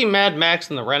 Could you see Mad Max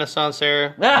in the Renaissance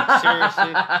era?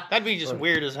 Seriously? That'd be just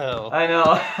weird as hell. I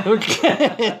know.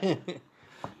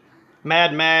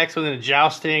 Mad Max with a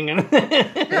jousting.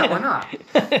 Yeah, why not?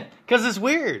 Because it's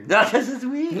weird. This is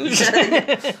weird.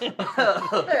 It's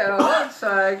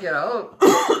like,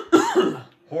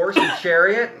 horse and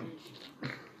chariot.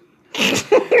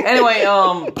 Anyway,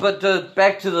 but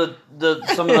back to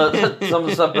some of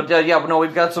the stuff. But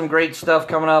we've got some great stuff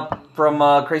coming up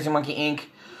from Crazy Monkey Inc.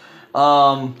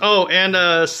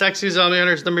 And Sexy Zombie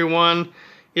Hunters #1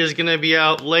 is going to be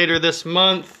out later this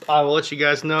month. I will let you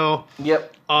guys know.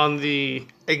 Yep. On the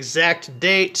exact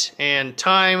date and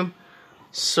time.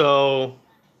 So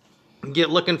get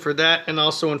looking for that. And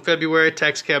also in February,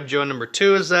 Tex Cab Joe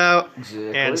 #2 is out.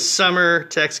 Exactly. And summer,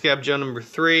 Tex Cab Joe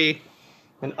 #3.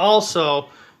 And also,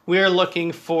 we are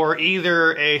looking for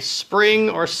either a spring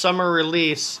or summer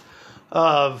release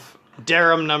of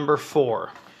Darum #4.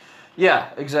 Yeah,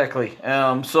 exactly.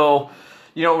 So,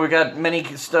 we got many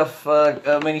stuff,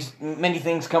 many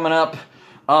things coming up.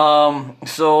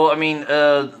 That's,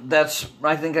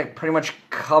 I think that pretty much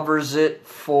covers it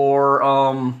for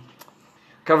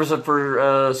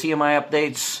CMI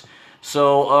updates.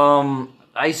 So,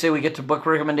 I say we get to book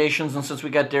recommendations, and since we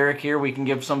got Derek here, we can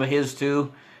give some of his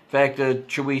too. In fact,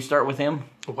 should we start with him?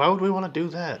 Why would we want to do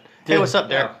that? Hey, what's up,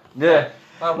 Derek? Yeah.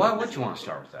 Why would you want to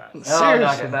start with that?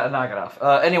 Seriously. Knock it off.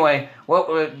 Anyway, what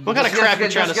kind of crap you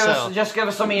trying to sell? Just give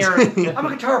us some of your... I'm a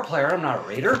guitar player. I'm not a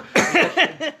reader.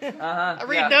 I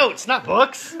read notes, not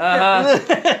books. Dude,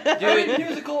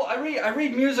 musical. I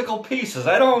read musical pieces.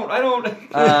 I don't.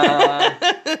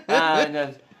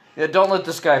 Don't let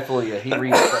this guy fool you. He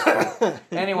reads stuff.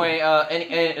 Anyway,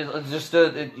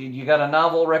 you got a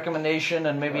novel recommendation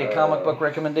and maybe a comic book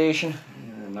recommendation?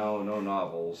 no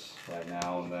novels right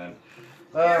now. And then,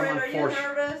 Jared, are you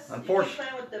nervous? You keep Unfortunately.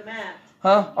 playing with the mat.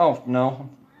 Huh? Oh, no.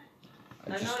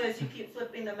 I notice you keep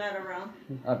flipping the mat around.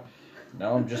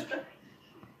 No, I'm just...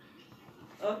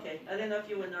 Okay, I didn't know if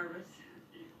you were nervous.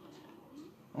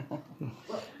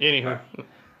 Anywho.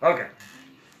 Okay.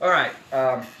 All right.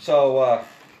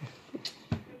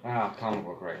 Comic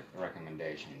book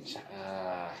recommendations.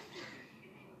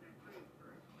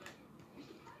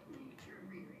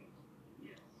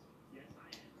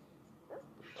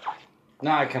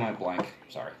 No, I come out blank.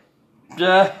 Sorry.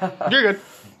 You're good.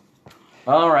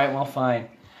 All right, well, fine.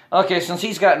 Okay, since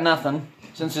he's got nothing,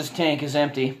 since his tank is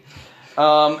empty,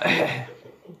 I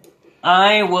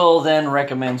will then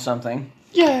recommend something.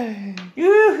 Yay!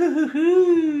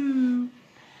 Yoo-hoo-hoo-hoo.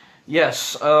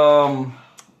 Yes,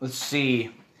 let's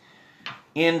see.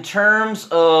 In terms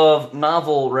of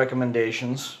novel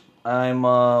recommendations, I'm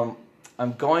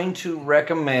going to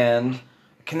recommend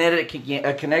a Connecticut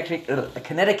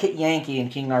Yankee in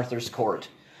King Arthur's Court.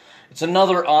 It's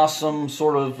another awesome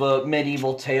sort of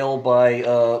medieval tale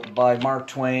by Mark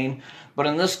Twain, but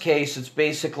in this case, it's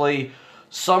basically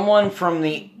someone from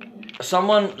the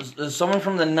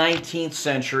 19th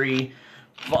century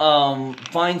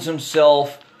finds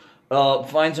himself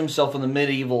in the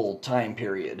medieval time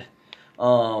period,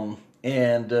 kind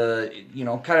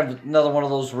of another one of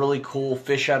those really cool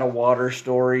fish out of water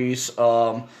stories.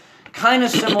 Kind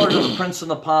of similar to The Prince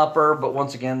and the Pauper, but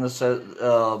once again, this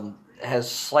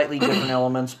has slightly different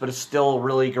elements, but it's still a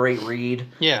really great read.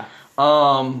 Yeah.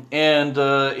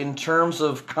 In terms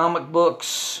of comic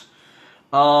books,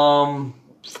 I'm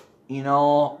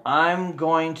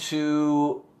going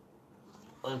to,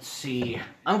 I'm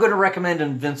going to recommend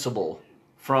Invincible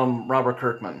from Robert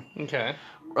Kirkman. Okay.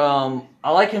 I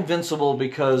like Invincible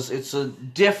because it's a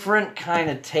different kind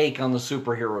of take on the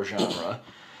superhero genre.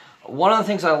 One of the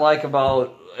things I like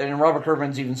about, and Robert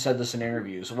Kirkman's even said this in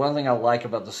interviews, one thing I like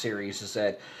about the series is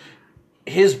that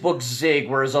his books zig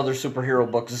where his other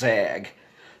superhero books zag.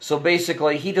 So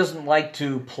basically, he doesn't like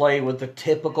to play with the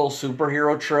typical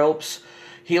superhero tropes.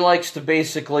 He likes to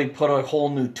basically put a whole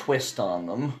new twist on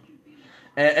them.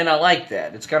 And I like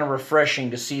that. It's kind of refreshing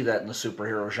to see that in the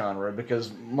superhero genre,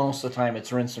 because most of the time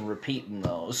it's rinse and repeat in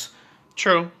those.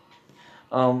 True.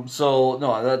 So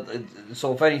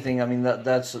if anything, I mean,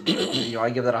 that's I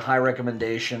give that a high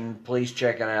recommendation. Please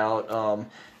check it out.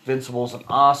 Invincible's an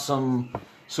awesome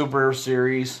superhero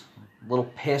series. A little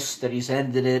pissed that he's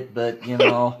ended it, but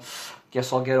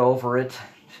guess I'll get over it.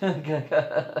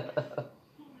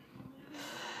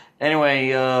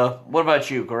 Anyway, what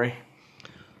about you, Corey?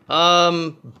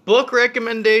 Book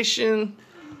recommendation.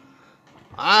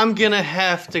 I'm gonna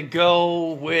have to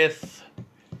go with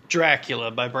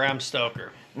Dracula by Bram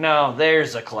Stoker. No,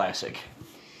 there's a classic.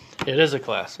 It is a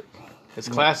classic. It's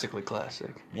classically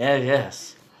classic. Yeah,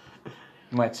 yes.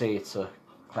 You might say it's a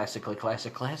classically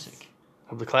classic.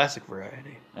 Of the classic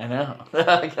variety. I know.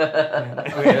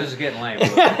 Okay, this is getting lame.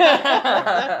 People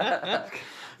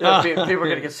are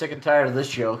going to get sick and tired of this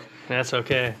joke. That's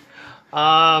okay.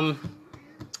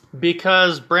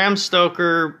 Because Bram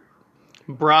Stoker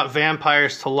brought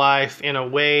vampires to life in a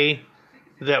way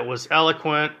that was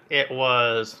eloquent. It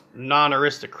was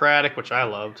non-aristocratic, which I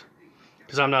loved.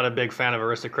 Because I'm not a big fan of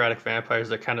aristocratic vampires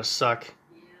that kind of suck.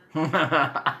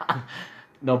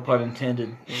 No pun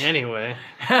intended. Anyway.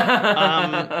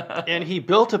 And he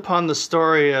built upon the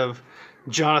story of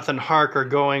Jonathan Harker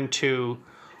going to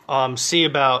see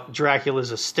about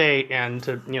Dracula's estate and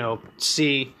to,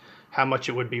 see how much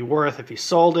it would be worth if he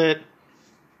sold it,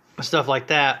 stuff like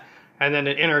that. And then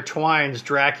it intertwines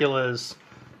Dracula's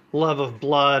love of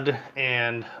blood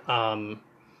and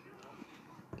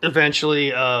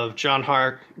eventually of John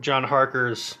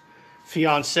Harker's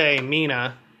fiancée,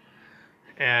 Mina.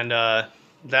 And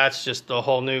that's just the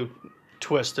whole new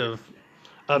twist of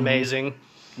amazing.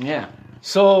 Yeah.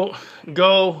 So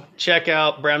go check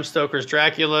out Bram Stoker's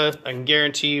Dracula. I can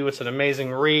guarantee you it's an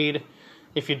amazing read.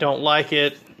 If you don't like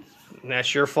it,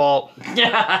 that's your fault. You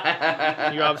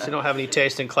obviously don't have any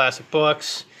taste in classic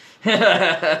books. Please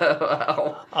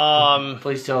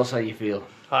tell us how you feel.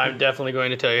 I'm definitely going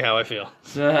to tell you how I feel.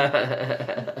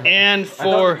 And I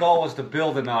thought the goal was to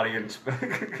build an audience.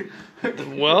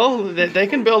 Well, they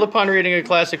can build upon reading a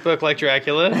classic book like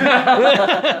Dracula.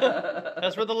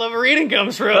 That's where the love of reading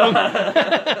comes from.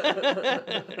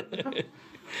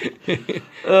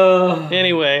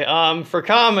 Anyway, for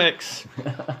comics,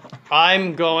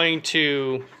 I'm going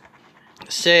to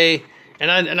say,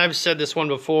 and I've said this one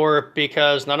before,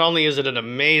 because not only is it an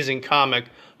amazing comic,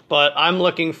 but I'm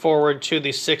looking forward to the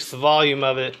 6th volume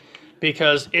of it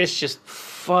because it's just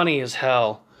funny as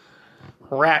hell.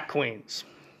 Rat Queens.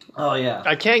 Oh, yeah.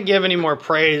 I can't give any more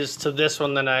praise to this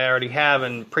one than I already have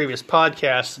in previous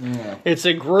podcasts. Yeah. It's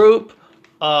a group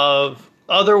of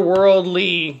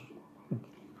otherworldly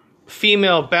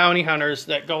female bounty hunters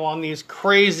that go on these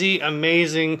crazy,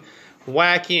 amazing,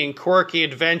 wacky, and quirky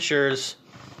adventures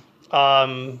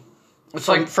It's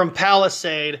like from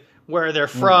Palisade, where they're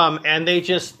from, and they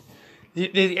just...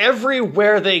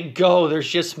 everywhere they go, there's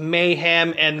just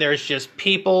mayhem, and there's just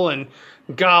people and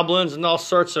goblins and all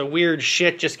sorts of weird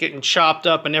shit just getting chopped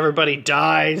up, and everybody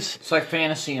dies. It's like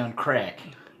fantasy on crack.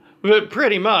 But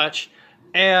pretty much.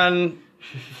 And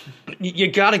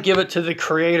you got to give it to the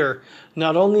creator.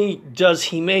 Not only does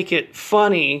he make it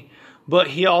funny, but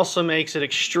he also makes it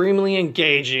extremely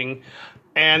engaging,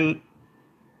 and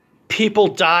people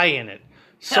die in it.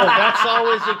 So that's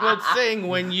always a good thing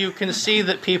when you can see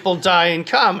that people die in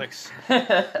comics.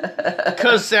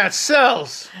 Because that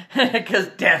sells. Because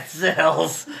death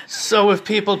sells. So if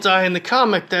people die in the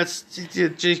comic, that's you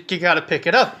got to pick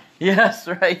it up. Yes,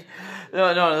 right.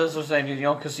 No, that's what I'm saying,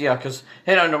 because,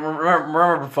 hey, no,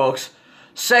 remember, folks,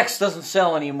 sex doesn't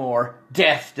sell anymore.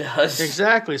 Death does.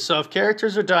 Exactly. So if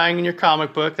characters are dying in your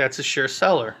comic book, that's a sure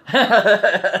seller.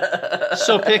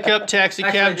 So pick up Taxi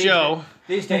Cab Joe.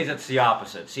 These days it's the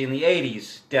opposite. See, in the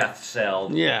 80s, death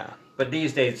sold. Yeah. But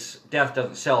these days, death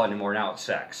doesn't sell anymore. Now it's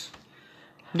sex.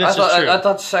 This is true. I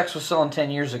thought sex was selling 10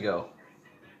 years ago.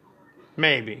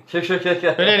 Maybe.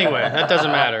 But anyway, that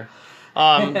doesn't matter.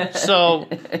 So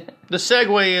the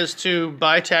segue is to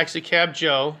buy Taxi Cab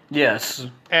Joe. Yes.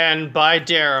 And buy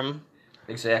Darum.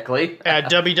 Exactly.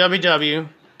 At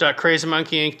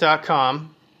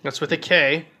www.crazymonkeyinc.com. That's with a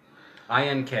K.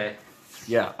 INK.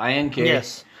 Yeah, INK.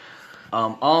 Yes.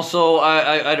 Also,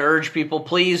 I'd urge people,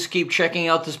 please keep checking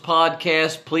out this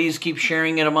podcast. Please keep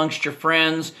sharing it amongst your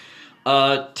friends.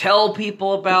 Tell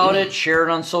people about it. Share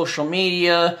it on social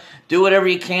media. Do whatever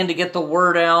you can to get the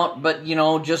word out. But,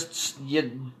 just,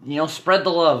 spread the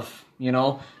love.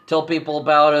 Tell people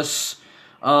about us.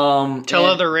 Tell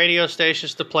other radio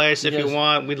stations to play us if you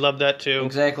want. We'd love that too.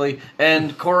 Exactly.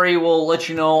 And Corey will let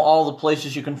you know all the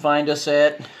places you can find us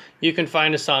at. You can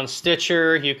find us on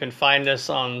Stitcher. You can find us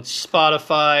on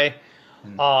Spotify.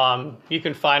 You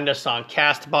can find us on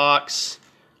CastBox,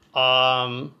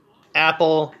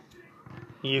 Apple.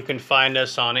 You can find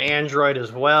us on Android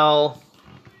as well.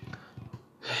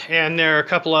 And there are a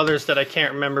couple others that I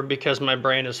can't remember because my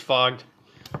brain is fogged.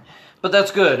 But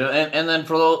that's good. And then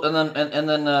for those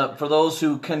for those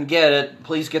who can get it,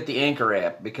 please get the Anchor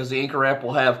app, because the Anchor app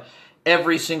will have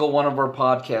every single one of our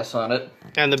podcasts on it.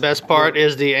 And the best part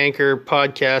is the Anchor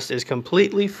podcast is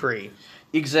completely free.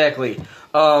 Exactly.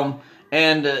 And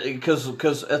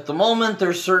because at the moment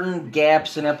there's certain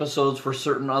gaps in episodes for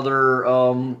certain other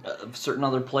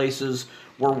places.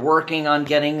 We're working on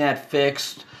getting that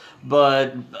fixed.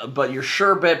 But your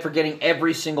sure bet for getting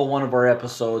every single one of our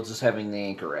episodes is having the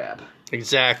Anchor app.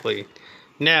 Exactly.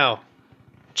 Now,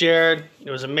 Jared,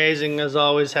 it was amazing as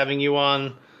always having you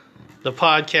on the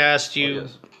podcast. You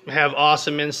have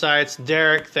awesome insights.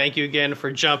 Derek, thank you again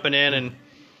for jumping in and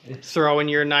throwing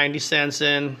your 90 cents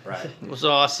in. Right. It was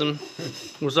awesome.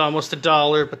 It was almost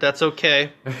 $1, but that's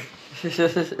okay.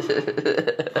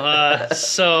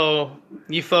 So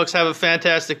you folks have a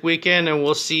fantastic weekend, and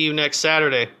we'll see you next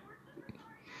Saturday.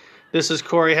 This is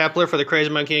Corey Hepler for the Crazy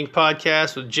Monkey Inc.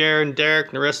 podcast with Jared and Derek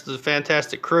and the rest of the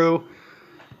fantastic crew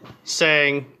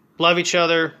saying, love each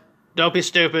other, don't be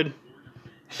stupid,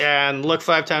 and look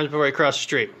 5 times before you cross the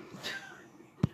street.